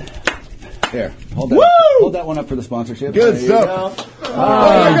 Here, hold that one up for the sponsorship. Good There you stuff. go. Oh,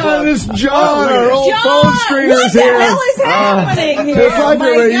 my God, this John, our old phone screener's what here. the hell is happening here? It's like Oh, a my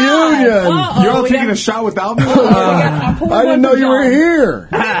reunion. God. You're all taking a shot without me? I didn't know you were here.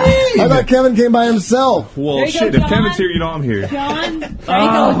 I thought Kevin came by himself. Well, There you shit, go, if John. Kevin's here, you know I'm here. John,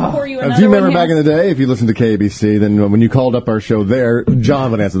 I'll pour you another If you remember one back here. in the day, if you listened to KBC, then when you called up our show there,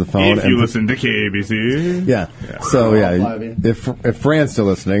 John would answer the phone. If you listen to KBC. Yeah. So, if Fran's still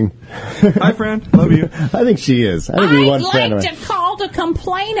listening. Hi, Fran. Love you. I think she is. I think we want Fran I'd to. like to call to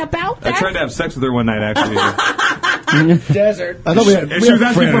complain about I that. tried to have sex with her one night, actually. Desert. I thought we had, She was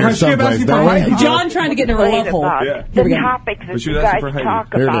asking Fran for here her- she kept someplace, asking for don't we? Heidi. John trying to get in her love hole. Yeah. Here we The go. topics that But she you was asking guys for Heidi.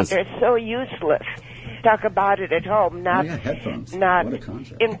 talk Here it about, is. they're so useless. Talk about it at home, not Yeah, headphones. not What a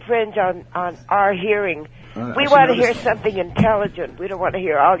concept. infringe on our hearing. I We should want to notice. hear something intelligent. We don't want to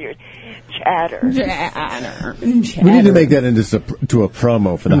hear all your chatter. We need to make that into to a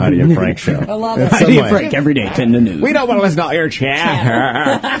promo for the Heidi and Frank show. I love In it. some Heidi and way. Frank every day, 10 to noon. We don't want to listen to all your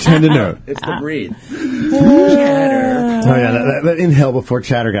chatter. 10 to noon. It's the breed. Oh, yeah, that inhale before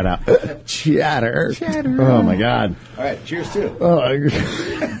chatter got out. Chatter. Oh, my God. All right, cheers, too. Oh, I just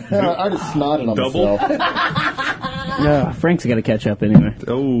snotted on Double? myself. Yeah, Frank's got to catch up anyway.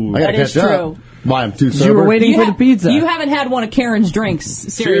 Oh. I got to That is catch true. up. Why, I'm too sober? You were waiting for the pizza. You haven't had one of Karen's drinks.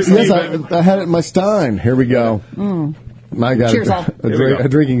 Seriously. Yes, I had it in my Stein. Here we go. My God, Cheers, all. a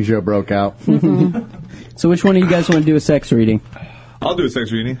drinking show broke out. So which one of you guys want to do a sex reading? I'll do a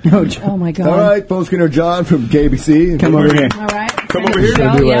sex reading. Oh, my God. All right, phone screener John from KBC. Come over here. All right. Come over here.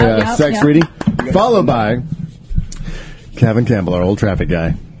 We'll do Yeah, a yeah, sex yeah. reading, followed by Kevin Campbell, our old traffic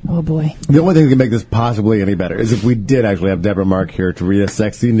guy. Oh, boy. The only thing that can make this possibly any better is if we did actually have Deborah Mark here to read us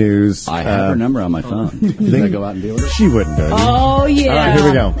sexy news. I have her number on my phone. Should I go out and deal with it? She wouldn't do it. Oh, yeah. All right, here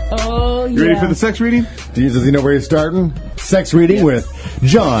we go. Oh, yeah. You ready for the sex reading? Does he know where he's starting? Sex reading with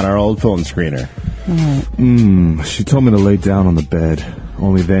John, our old phone screener. She told me to lay down on the bed.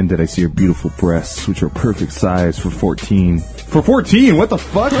 Only then did I see her beautiful breasts, which are perfect size for 14. For 14? What the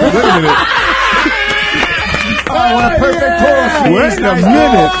fuck? Wait a minute. Oh, what a perfect pull. Wait a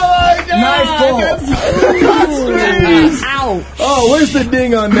minute. Nice pull. Ow. Oh, where's the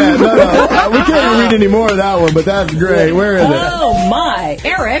ding on that? No. We can't even read any more of that one, but that's great. Where is it? Oh, my.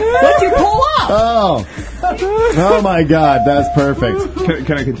 Eric, what'd you pull up? Oh my God, that's perfect.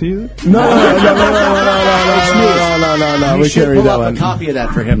 Can I continue? No. You We should can't read pull that up one. a copy of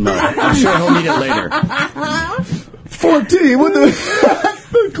that for him, though. I'm sure he'll need it later. 14. What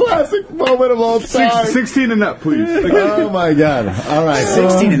the classic moment of all time. 16 and up, please. Oh my God. All right.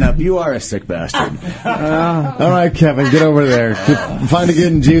 16 and up, you are a sick bastard. All right, Kevin, get over there. Find it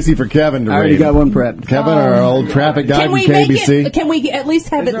getting juicy for Kevin to I already read. got one prepped. Kevin, our old traffic guy Can from we make KBC. it? Can we at least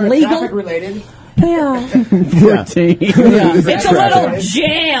have it legal? related? Yeah. 14. It's a little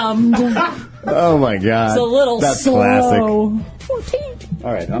jammed. Oh my God. It's a little That's slow. classic. 14.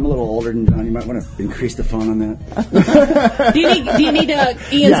 All right, I'm a little older than John. You might want to increase the phone on that. Do you need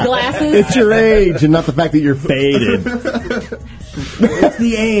Ian's glasses? It's your age and not the fact that you're faded. It's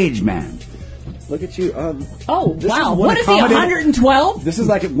the age, man. Look at you. Oh, wow. What is he, 112? This is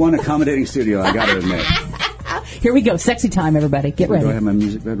like one accommodating studio, I got to admit. Here we go. Sexy time, everybody. Get ready. Do I have my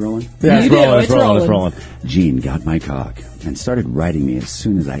music bed rolling? Yeah, it's rolling. Jean got my cock and started riding me as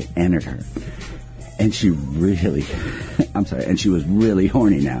soon as I entered her. And she really, and she was really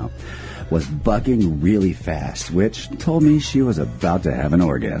horny now. Was bucking really fast, which told me she was about to have an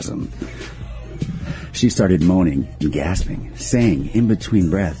orgasm. She started moaning and gasping, saying in between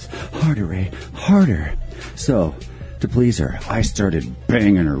breaths, "Harder, Ray, harder." So, to please her, I started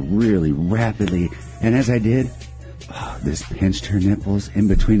banging her really rapidly, and as I did, this pinched her nipples in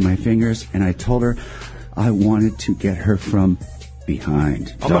between my fingers, and I told her I wanted to get her from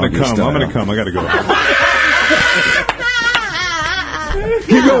behind. I'm gonna come. I gotta go.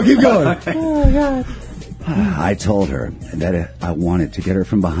 Keep going. Oh, God. I told her that I wanted to get her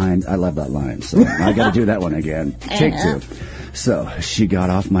from behind. I love that line, so I got to do that one again. Take two. So she got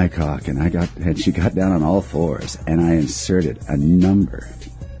off my cock, and she got down on all fours, and I inserted a number.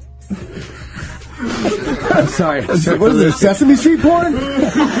 I'm sorry. What is this, Sesame Street porn?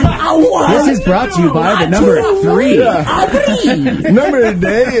 This is brought to you by the number 3. Yeah. Number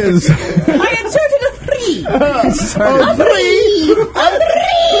today is... I inserted a 3. A 3.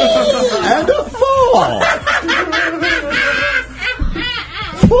 And a 4.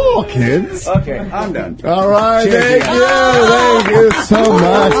 4, kids. Okay, I'm done. All right, Cheers, thank you so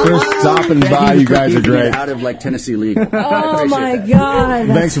much for stopping by. You guys are great. Out of Tennessee League. Oh my God!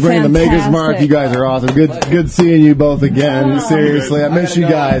 Thanks for bringing the Makers Mark. You guys are awesome. Good seeing you both again. Seriously, I miss you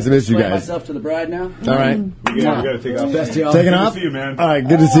guys. Myself to the bride now. All right. We gotta take off. Best y'all. Taking off? Good to see you, man. All right,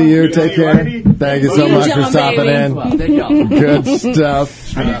 good to see you. Take care. Thank you so much for stopping in. Thank y'all. Good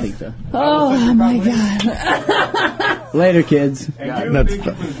stuff. I don't think so. Oh my God! Later, kids. I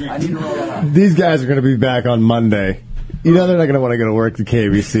need to roll that out. These guys are going to be back on Monday. You know they're not going to want to go to work to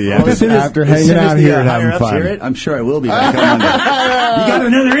KBC Well, after hanging out here and having fun. I'm sure I will be back on Monday. You got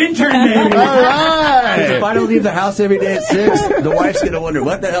another intern, baby. All right. If I don't leave the house every day at 6, the wife's going to wonder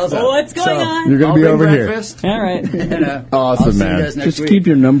what the hell's up. What's going on? You're going to be over breakfast. All right. And, awesome, man. Just keep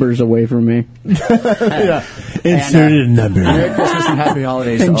your numbers away from me. Yeah. Inserted number. Merry Christmas and happy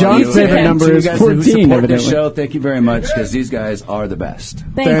holidays. And to John's all you. favorite And number to you is guys who 14, support this evidently. show, thank you very much, because these guys are the best.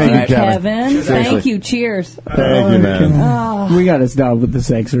 Thank you, Kevin. Thank you. Cheers. Thank you, man. Oh. We got to stop with the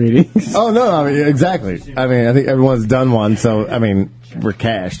sex readings. Oh, no, I mean, exactly. I mean, I think everyone's done one, so, I mean, we're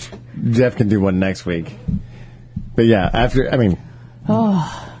cashed. Jeff can do one next week. But yeah,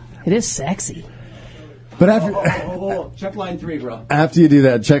 Oh, it is sexy. But after... Check line 3, bro. After you do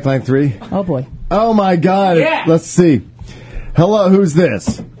that, check line 3. Oh, boy. Oh, my God. Yeah. Let's see. Hello, who's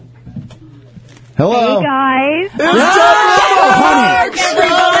this? Hello. Hey, guys. It's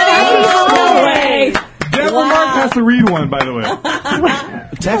Everybody. Deborah Mark has to read one, by the way.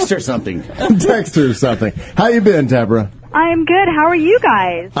 Text her something. Text her something. How you been, Deborah? I'm good. How are you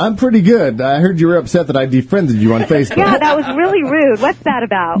guys? I'm pretty good. I heard you were upset that I defriended you on Facebook. Yeah, that was really rude. What's that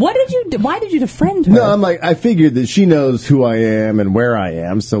about? What did you do? Why did you defriend her? No, I'm like, I figured that she knows who I am and where I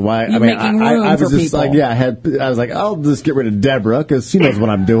am, so why? You're making room I was for just people. like, yeah, I was like, I'll just get rid of Deborah because she knows what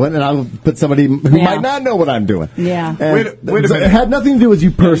I'm doing, and I'll put somebody who might not know what I'm doing. Yeah. And Wait a minute. It had nothing to do with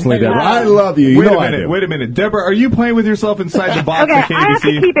you personally, Deborah. I love you. You Wait know a I minute. do. Wait a minute. Deborah, are you playing with yourself inside the box Okay, at KBC? I have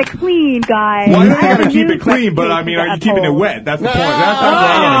to keep it clean, guys. Well, I know I you have gotta a keep new it clean, but I mean, are you keeping it asshole. wet? That's the point. That's what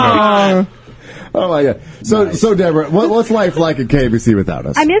I want to know. Oh my God! So Deborah, what's life like at KBC without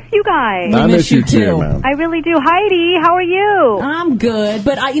us? I miss you guys. I miss you too, man. I really do. Heidi, how are you? I'm good,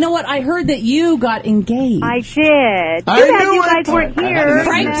 but you know what? I heard that you got engaged. I did. I Too bad knew you it. guys weren't here.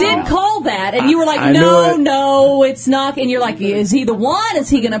 Frank did call that, and you were like, I knew "No, it. no, it's not." And you're like, "Is he the one? Is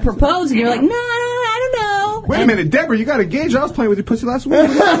he going to propose?" And you're like, "No, I don't know." Wait a minute, Deborah, you got engaged. I was playing with your pussy last week.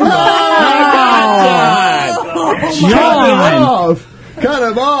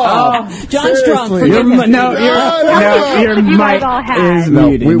 Cut him off. John's drunk. Seriously. Forgive him. Your You guys mic all had. is No,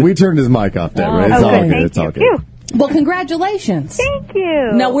 muted. we turned his mic off, Deborah. It's Oh, all okay. good. It's all good. Phew. Well, congratulations. Thank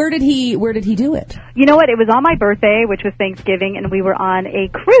you. Now, where did he do it? You know what? It was on my birthday, which was Thanksgiving, and we were on a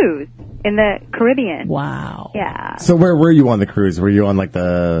cruise in the Caribbean. Wow. Yeah. So where were you on the cruise? Were you on like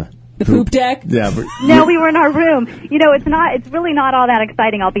the poop deck? Yeah. But, No, we were in our room. You know, it's really not all that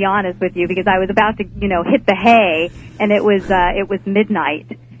exciting, I'll be honest with you, because I was about to, hit the hay, and it was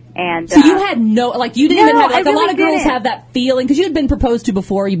midnight. And So you had you didn't even have, I a lot really of girls didn't. have that feeling, because you had been proposed to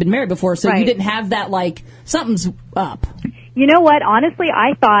before, you'd been married before, so you Right. didn't have that, something's up. You know what? Honestly,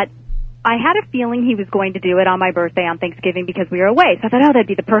 I thought I had a feeling he was going to do it on my birthday on Thanksgiving because we were away. So I thought, that'd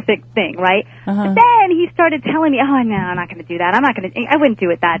be the perfect thing, right? But then he started telling me, no, I'm not going to do that. I wouldn't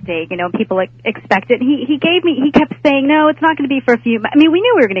do it that day. People expect it. He kept saying, no, it's not going to be for a few, we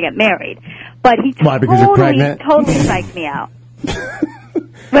knew we were going to get married, but he Why, because you're pregnant? totally psyched me out.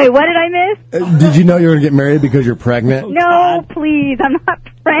 Wait, what did I miss? Did you know you were going to get married because you're pregnant? No, please, I'm not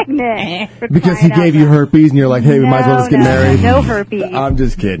pregnant. Because he gave you herpes and you're like, hey, we might as well just get married? No herpes. I'm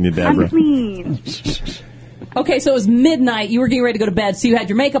just kidding you, Deborah. I'm clean. Okay, so it was midnight. You were getting ready to go to bed, so you had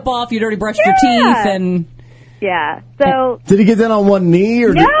your makeup off, you'd already brushed your teeth, and... Yeah, so... Did he get down on one knee?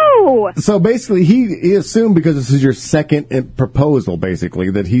 Or No! So basically, he assumed because this is your second proposal, basically,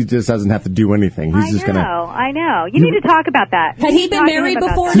 that he just doesn't have to do anything. He's just gonna... I know. You need to talk about that. Had he been married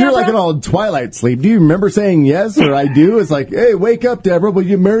before, So you're like an old Twilight sleep. Do you remember saying yes or I do? It's like, hey, wake up, Deborah. Will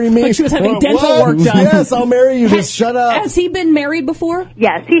you marry me? Like she was having dental what? work done. Yes, I'll marry you. Just shut up. Has he been married before?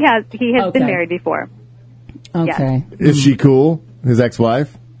 Yes, he has. He has been married before. Okay. Is she cool? His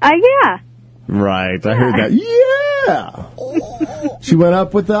ex-wife? Yeah. Right, I heard that. Yeah! She went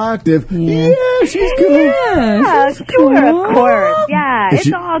up with the octave. Yeah, she's cool. Yeah, sure, of course. Yeah, Is it's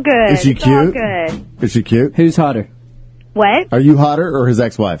she- all good. is she It's all cute? good. Is she cute? Who's hotter? What? Are you hotter or his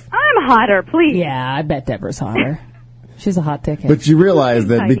ex-wife? I'm hotter, please. Yeah, I bet Deborah's hotter. She's a hot ticket. But you realize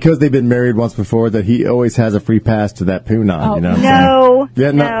that because they've been married once before, that he always has a free pass to that Poonon, you know what I'm No. saying?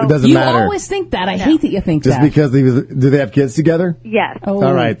 Yeah, no, it doesn't you matter. always think that. I hate that you think Just that. because do they have kids together? Yes.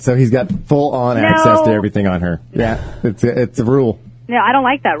 All right, so he's got full on No. access to everything on her. Yeah, it's a rule. No, I don't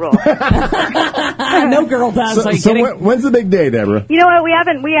like that rule. No girl does. Are you So kidding? when's the big day, Deborah? You know what? We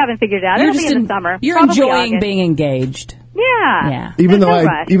haven't figured it out. You're It'll just be in the summer. You're Probably enjoying August. being engaged. Yeah. Yeah. Even There's though no I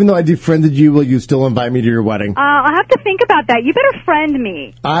rush. I defriended you, will you still invite me to your wedding? I'll have to think about that. You better friend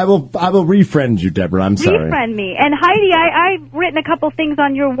me. I will refriend you, Deborah. I'm sorry. Refriend me. And Heidi, I've written a couple things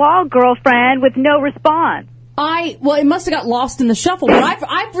on your wall, girlfriend, with no response. Well, it must have got lost in the shuffle, but I've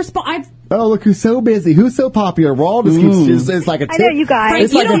Oh, look who's so busy. Who's so popular? We're all just it's like a I know, you guys. Frank,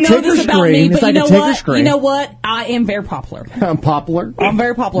 It's you like don't a know ticker this about screen. me, It's but like you a know ticker what? screen. You know what? I am very popular. I'm popular. I'm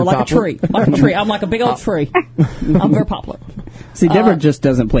very popular, You're like popular? a tree. Like a tree. I'm like a big old tree. I'm very popular. See, Deborah just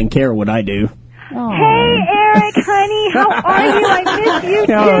doesn't plain care what I do. Hey, Eric, honey, how are you? I miss you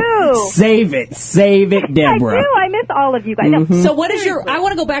too. Save it, Deborah. I do. I miss all of you guys. No, So what is your? I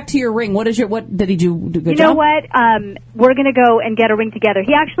want to go back to your ring. What did he do? Do a good You know job? what? We're going to go and get a ring together.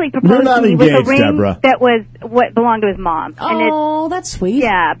 He actually We're proposed not to me with a engaged, ring Deborah. that was what belonged to his mom. Oh, that's sweet.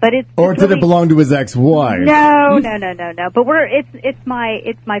 Yeah, but it's Or it's did it really- belong to his ex-wife? No. But it's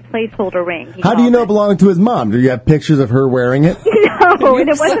my placeholder ring. He How do you called know it belonged to his mom? Do you have pictures of her wearing it? No, and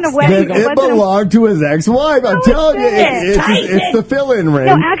it wasn't a wedding. Then it belonged to his ex-wife. I'm telling you, it's the fill-in ring.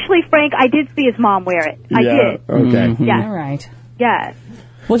 No, actually, Frank, I did see his mom wear it. I did. Okay. Yeah. All right. Yeah.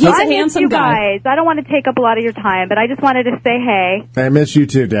 Well, he's So a I miss handsome you guy. guys. I don't want to take up a lot of your time, but I just wanted to say hey. I miss you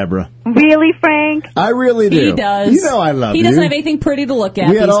too, Deborah. Really, Frank? I really do. He does. You know I love He you. doesn't have anything pretty to look at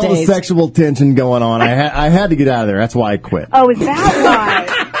We had these all days. the sexual tension going on. I had to get out of there. That's why I quit. Oh, is that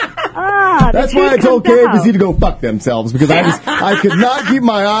why? That's why I told KFC to go fuck themselves, because I could not keep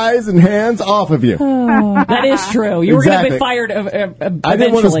my eyes and hands off of you. That is true. You were going to be Exactly. fired eventually. I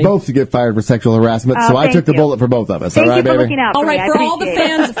didn't want us both to get fired for sexual harassment, so I thank took the you. bullet for both of us. Thank all right, you for baby? looking out All for right, me. I for all the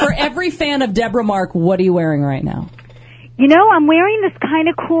appreciate it. fans, for every fan of Deborah Mark, what are you wearing right now? You know, I'm wearing this kind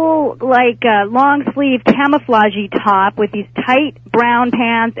of cool, long sleeve camouflagey top with these tight brown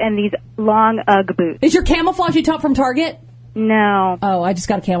pants and these long Ugg boots. Is your camouflagey top from Target? No. Oh, I just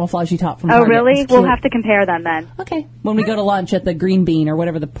got a camouflagey top from Oh, Target. really? It's We'll cute. have to compare them then. Okay. When we go to lunch at the Green Bean or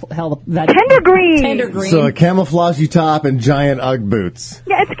whatever the hell that Tender Green. Tender Green. So a camouflagey top and giant Ugg boots.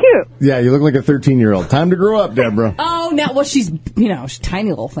 Yeah, it's cute. Yeah, you look like a 13-year-old. Time to grow up, Deborah. Oh, now, well, she's a tiny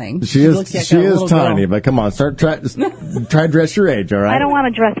little thing. She is looks like a little tiny, girl. but come on, try dress your age, all right? I don't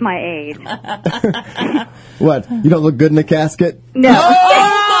want to dress my age. What? You don't look good in a casket? No. Oh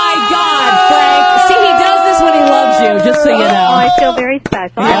my God, Frank! See, he does this when he loves you. Just so you know. Oh, I feel very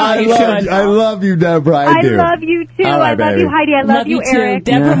special. I love you, Deborah. I do. love you too. All right, I love baby. you, Heidi. I love, you, too. Eric.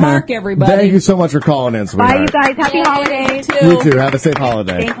 Deborah Mark, everybody. Thank you so much for calling in, sweetheart. Bye, you guys. Happy holidays. You too. Have a safe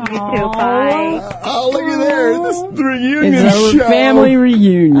holiday. Thank you, you too. Bye. Oh, look at there. This reunion It's our show. family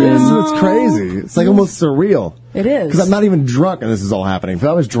reunion. It's crazy. It's like almost surreal. It is. Because I'm not even drunk and this is all happening. If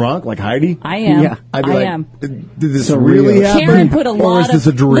I was drunk, like Heidi, I am. Yeah. I'd be I like, am. did this Surreal. really happen? Karen put a or lot is this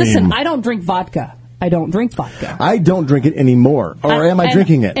of. a dream? Listen, I don't drink vodka. I don't drink vodka. I don't drink it anymore. Or am I And-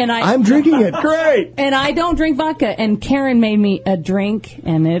 drinking it? and I'm drinking it. Great. And I don't drink vodka. And Karen made me a drink,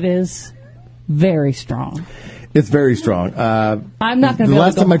 and it is very strong. It's very strong. I'm not going to The be able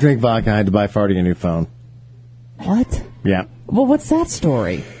last to go. time I drank vodka, I had to buy Farty a new phone. What? Yeah. Well, what's that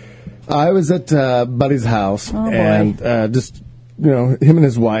story? I was at Buddy's house, Oh, boy. and just, him and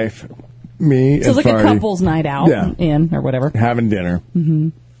his wife, me So and it's like a Farty, couple's night out in or whatever. having dinner, Mm-hmm.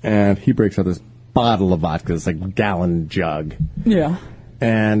 and he breaks out this bottle of vodka. It's like a gallon jug. Yeah.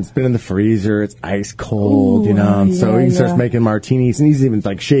 And it's been in the freezer. It's ice cold, and so he starts making martinis, and he's even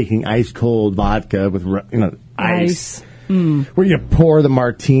like shaking ice cold vodka with ice. Where you pour the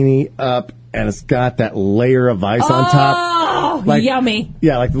martini up, and it's got that layer of ice on top. Oh, yummy.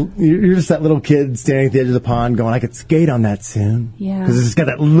 Yeah, like you're just that little kid standing at the edge of the pond going, I could skate on that soon. Yeah. Because it's got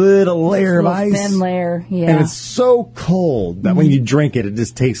that little layer of Little ice. thin layer, yeah. And it's so cold that when you drink it, it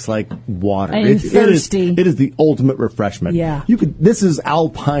just tastes like water. And thirsty. It is the ultimate refreshment. Yeah. This is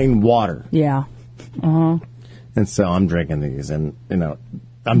alpine water. Yeah. Uh-huh. And so I'm drinking these, and,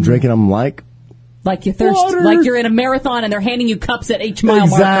 I'm drinking them like Like you're Water. like you're in a marathon and they're handing you cups at each mile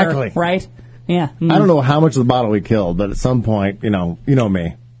Exactly. marker, right? Yeah. I don't know how much of the bottle we killed, but at some point, you know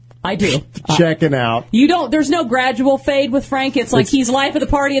me. I do. Checking out. There's no gradual fade with Frank. It's like he's life of the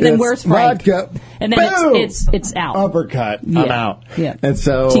party, and then where's Frank? Vodka. And then it's out. Uppercut. Yeah. I'm out. Yeah. And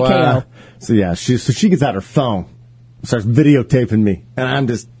so, TKO. she gets out her phone, starts videotaping me, and I'm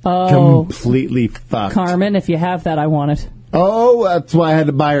just completely fucked. Carmen, if you have that, I want it. Oh, that's why I had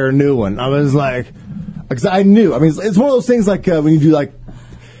to buy her a new one. I was like, because I knew. I mean, it's one of those things like when you do like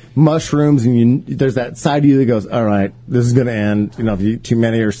mushrooms and there's that side of you that goes, all right, this is going to end. If you eat too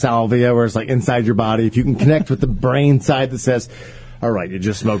many, or salvia, where it's like inside your body. If you can connect with the brain side that says, all right, you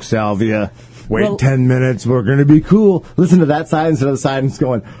just smoked salvia. Wait 10 minutes. We're going to be cool. Listen to that side instead of the side and it's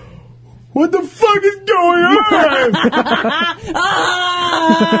going, what the fuck is going on?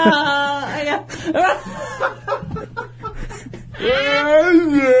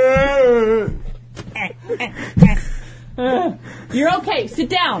 You're okay. Sit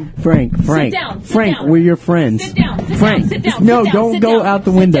down. Frank, Sit down. we're your friends. Sit down. Sit Frank, down. Sit down. no, sit don't down, go sit out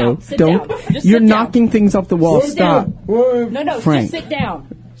the down, window. Sit Don't. down. Just You're sit knocking things off the wall. Sit Stop. down. No, Frank. just sit down.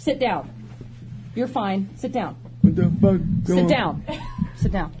 Sit down. You're fine. Sit down. What the fuck? Sit down.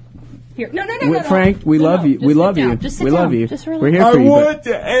 Sit down. Here. No. Frank, we love you. We love you. Just sit We down. love you. Just relax. We're here for you. I want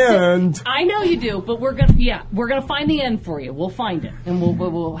to end. I know you do, but we're gonna find the end for you. We'll find it, and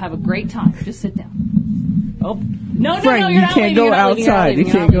we'll have a great time. Just sit down. Oh no, Frank, you're you not can't leaving, go you're not leaving, you're not outside. leaving,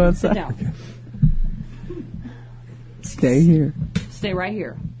 You you're can't not go leaving. Sit outside. down. Stay here. Stay right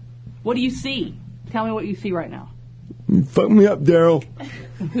here. What do you see? Tell me what you see right now. You fuck me up, Daryl.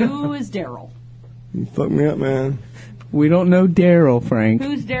 Who is Daryl? You fuck me up, man. We don't know Daryl, Frank.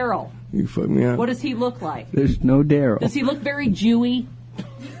 Who's Daryl? You fuck me up. What does he look like? There's no Daryl. Does he look very Jewy?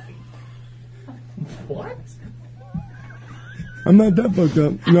 What? I'm not that fucked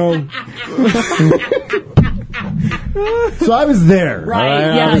up. No. So I was there.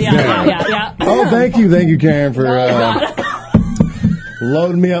 Right. Right? Yeah. Oh, thank you, Karen, for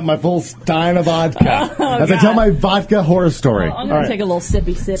loading me up my full stein of vodka. As I tell my vodka horror story. I'm going to take a little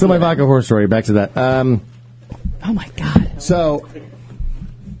sippy sip. So my vodka horror story, back to that. Oh, my God. So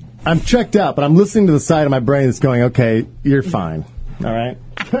I'm checked out, but I'm listening to the side of my brain that's going, okay, you're fine. All right?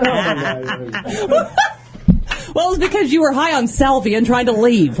 Well, it's because you were high on salvia and trying to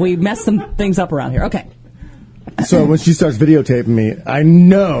leave. We messed some things up around here. Okay. So when she starts videotaping me, I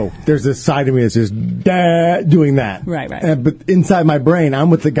know there's this side of me that's just doing that. Right. But inside my brain, I'm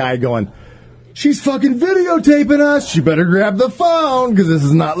with the guy going, she's fucking videotaping us. She better grab the phone because this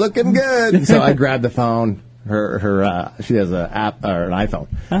is not looking good. And so I grabbed the phone. She has an app or an iPhone.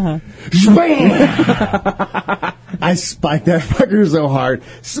 I spiked that fucker so hard.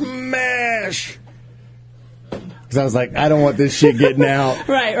 Smash! Because I was like, I don't want this shit getting out.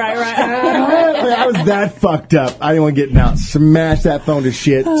 Right. I was that fucked up. I didn't want getting out. Smash that phone to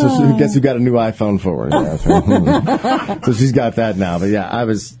shit. So guess who got a new iPhone for her? Yeah, so she's got that now. But yeah, I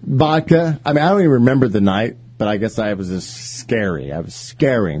was vodka. I mean, I don't even remember the night, but I guess I was just scary. I was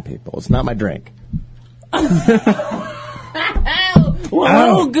scaring people. It's not my drink.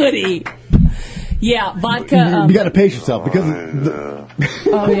 Whoa, goody. Yeah, vodka. You got to pace yourself because.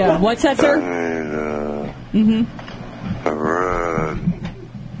 Oh yeah, what's that, sir?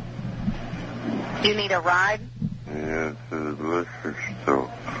 You need a ride? Yeah, to the liquor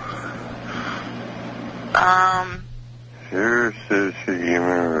store. Sheriff says she gave me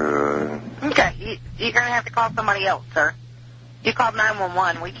a ride. Okay, you're going to have to call somebody else, sir. You called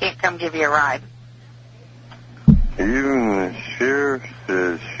 911. We can't come give you a ride. Even the sheriff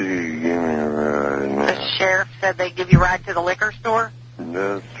says she gave me a ride. The sheriff said they'd give you a ride to the liquor store?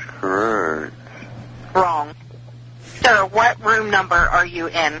 That's correct. Wrong. Sir, what room number are you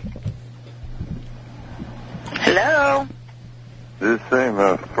in? Hello? This ain't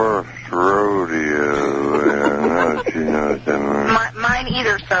my first rodeo. I know she knows that. Mine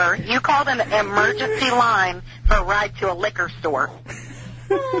either, sir. You called an emergency line for a ride to a liquor store.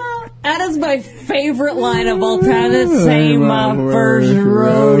 That is my favorite line of all time. This ain't my first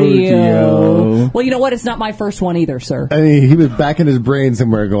rodeo. Well, you know what? It's not my first one either, sir. I mean, he was back in his brain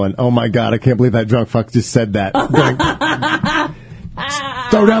somewhere going, oh my God, I can't believe that drunk fuck just said that.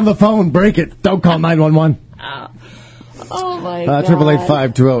 Throw down the phone, break it. Don't call 911. Oh my God.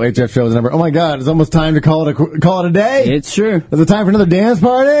 888-520-HF show is the number. Oh my God, it's almost time to call it a day. It's true. Is it time for another dance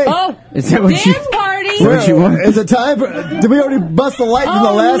party? Oh, is that what dance party? What you want? Is it time for? Did we already bust the light from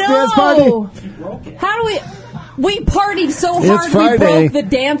the last dance party? How do we partied so hard It's Friday. we broke the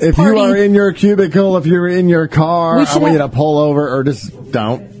dance if party. you are in your cubicle, if you're in your car, I want you to pull over or just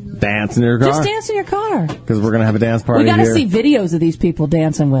don't dance in your car. Just dance in your car. Because we're going to have a dance party We got to here. see videos of these people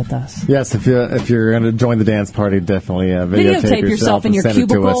dancing with us. Yes, if you're going to join the dance party, definitely videotape yourself in and your send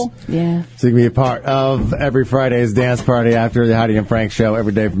cubicle. it to us. Yeah. So you can be a part of every Friday's dance party after the Heidi and Frank show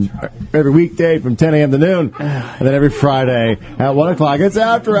every weekday from 10 a.m. to noon. And then every Friday at 1 o'clock, it's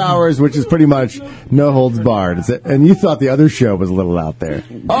after hours, which is pretty much no holds barred. And you thought the other show was a little out there.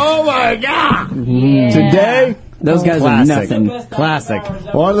 Oh my God! Yeah. Today, those guys are nothing. Classic.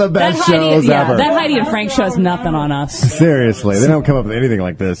 One of the best shows ever. That Heidi and Frank show is nothing on us. Seriously, they don't come up with anything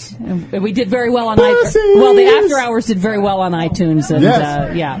like this. We did very well on iTunes. Well, the After Hours did very well on iTunes. And,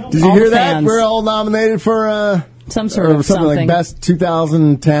 yes. Yeah. Did you hear that? We're all nominated for some sort of something like Best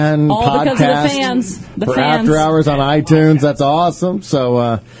 2010 all podcast. Because of the fans. For After Hours on iTunes. That's awesome.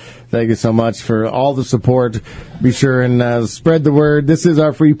 So, thank you so much for all the support. Be sure and spread the word. This is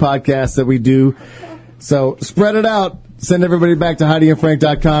our free podcast that we do. So spread it out. Send everybody back to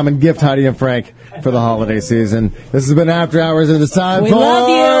HeidiandFrank.com and gift Heidi and Frank for the holiday season. This has been After Hours, and it's time for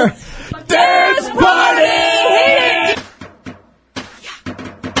love you. Dance Party!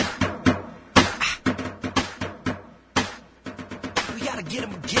 We gotta get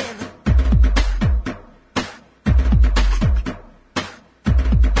him again.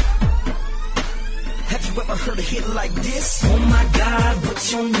 Have you ever heard a hit like this? Oh my God,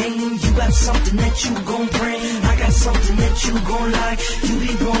 what's your name? You got something that you gon' bring. I got something that you gon' like. You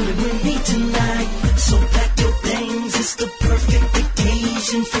be rolling with me tonight. So pack your things, it's the perfect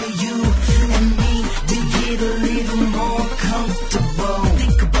occasion for you and me to get a little more comfortable.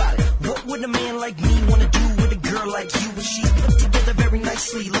 Think about it, what would a man like me wanna do with a girl like you? When she's put together very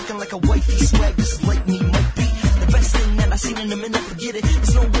nicely, looking like a wifey swag, just like me might be the best thing that I seen in a minute. Forget it,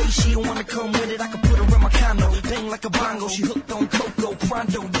 there's no way she don't wanna come with it. I could put her in my condo, bang like a bongo. She hooked on Coco,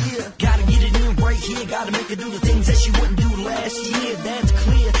 Pronto, yeah. Gotta get it in right here, gotta make her do the things that she wouldn't do last year. That's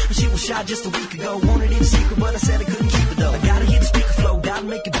clear, she was shy just a week ago. Wanted it in secret, but I said I couldn't keep it though. I gotta hear the speaker flow, gotta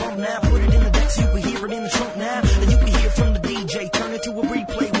make it bump now. Put it in the deck so you can hear it in the trunk now. And you can hear from the DJ, turn it to a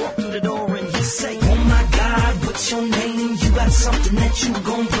replay, walk through the door and he say, oh my God, what's your name? You got something that you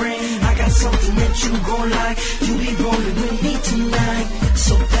gon' bring. I got something that you gon' like. You be rolling with me tonight.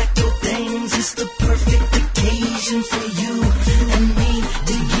 So pack your things, it's the perfect occasion for you and me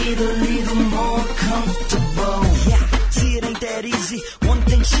to get a little more comfortable. Yeah, see it ain't that easy. One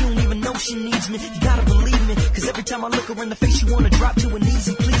thing she don't even know she needs me. You gotta believe me, cause every time I look her in the face, she wanna drop to her knees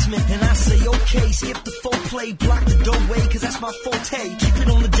and please me. And I say, okay, skip the foreplay, block the doorway, cause that's my forte. Keep it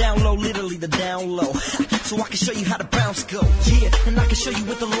on the down low, literally the down low. So I can show you how the bounce go. Yeah, and I can show you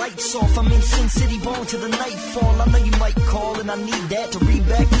with the lights off. I'm in Sin City, born to the nightfall. I know you might call, and I need that to read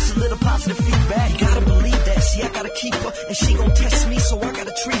back just a little positive feedback. You gotta believe that, see, I gotta keep her, and she gon' test me, so I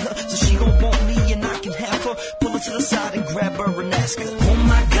gotta treat her. So she gon' want me, and I can have her. Pull her to the side and grab her and ask her, oh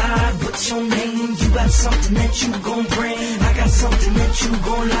my God, what's your name? You got something that you gon' bring. I got something that you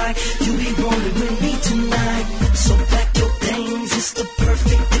gon' like. You be rolling with me tonight. So pack your things, it's the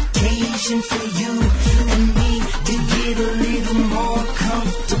perfect occasion for you and me to get a little more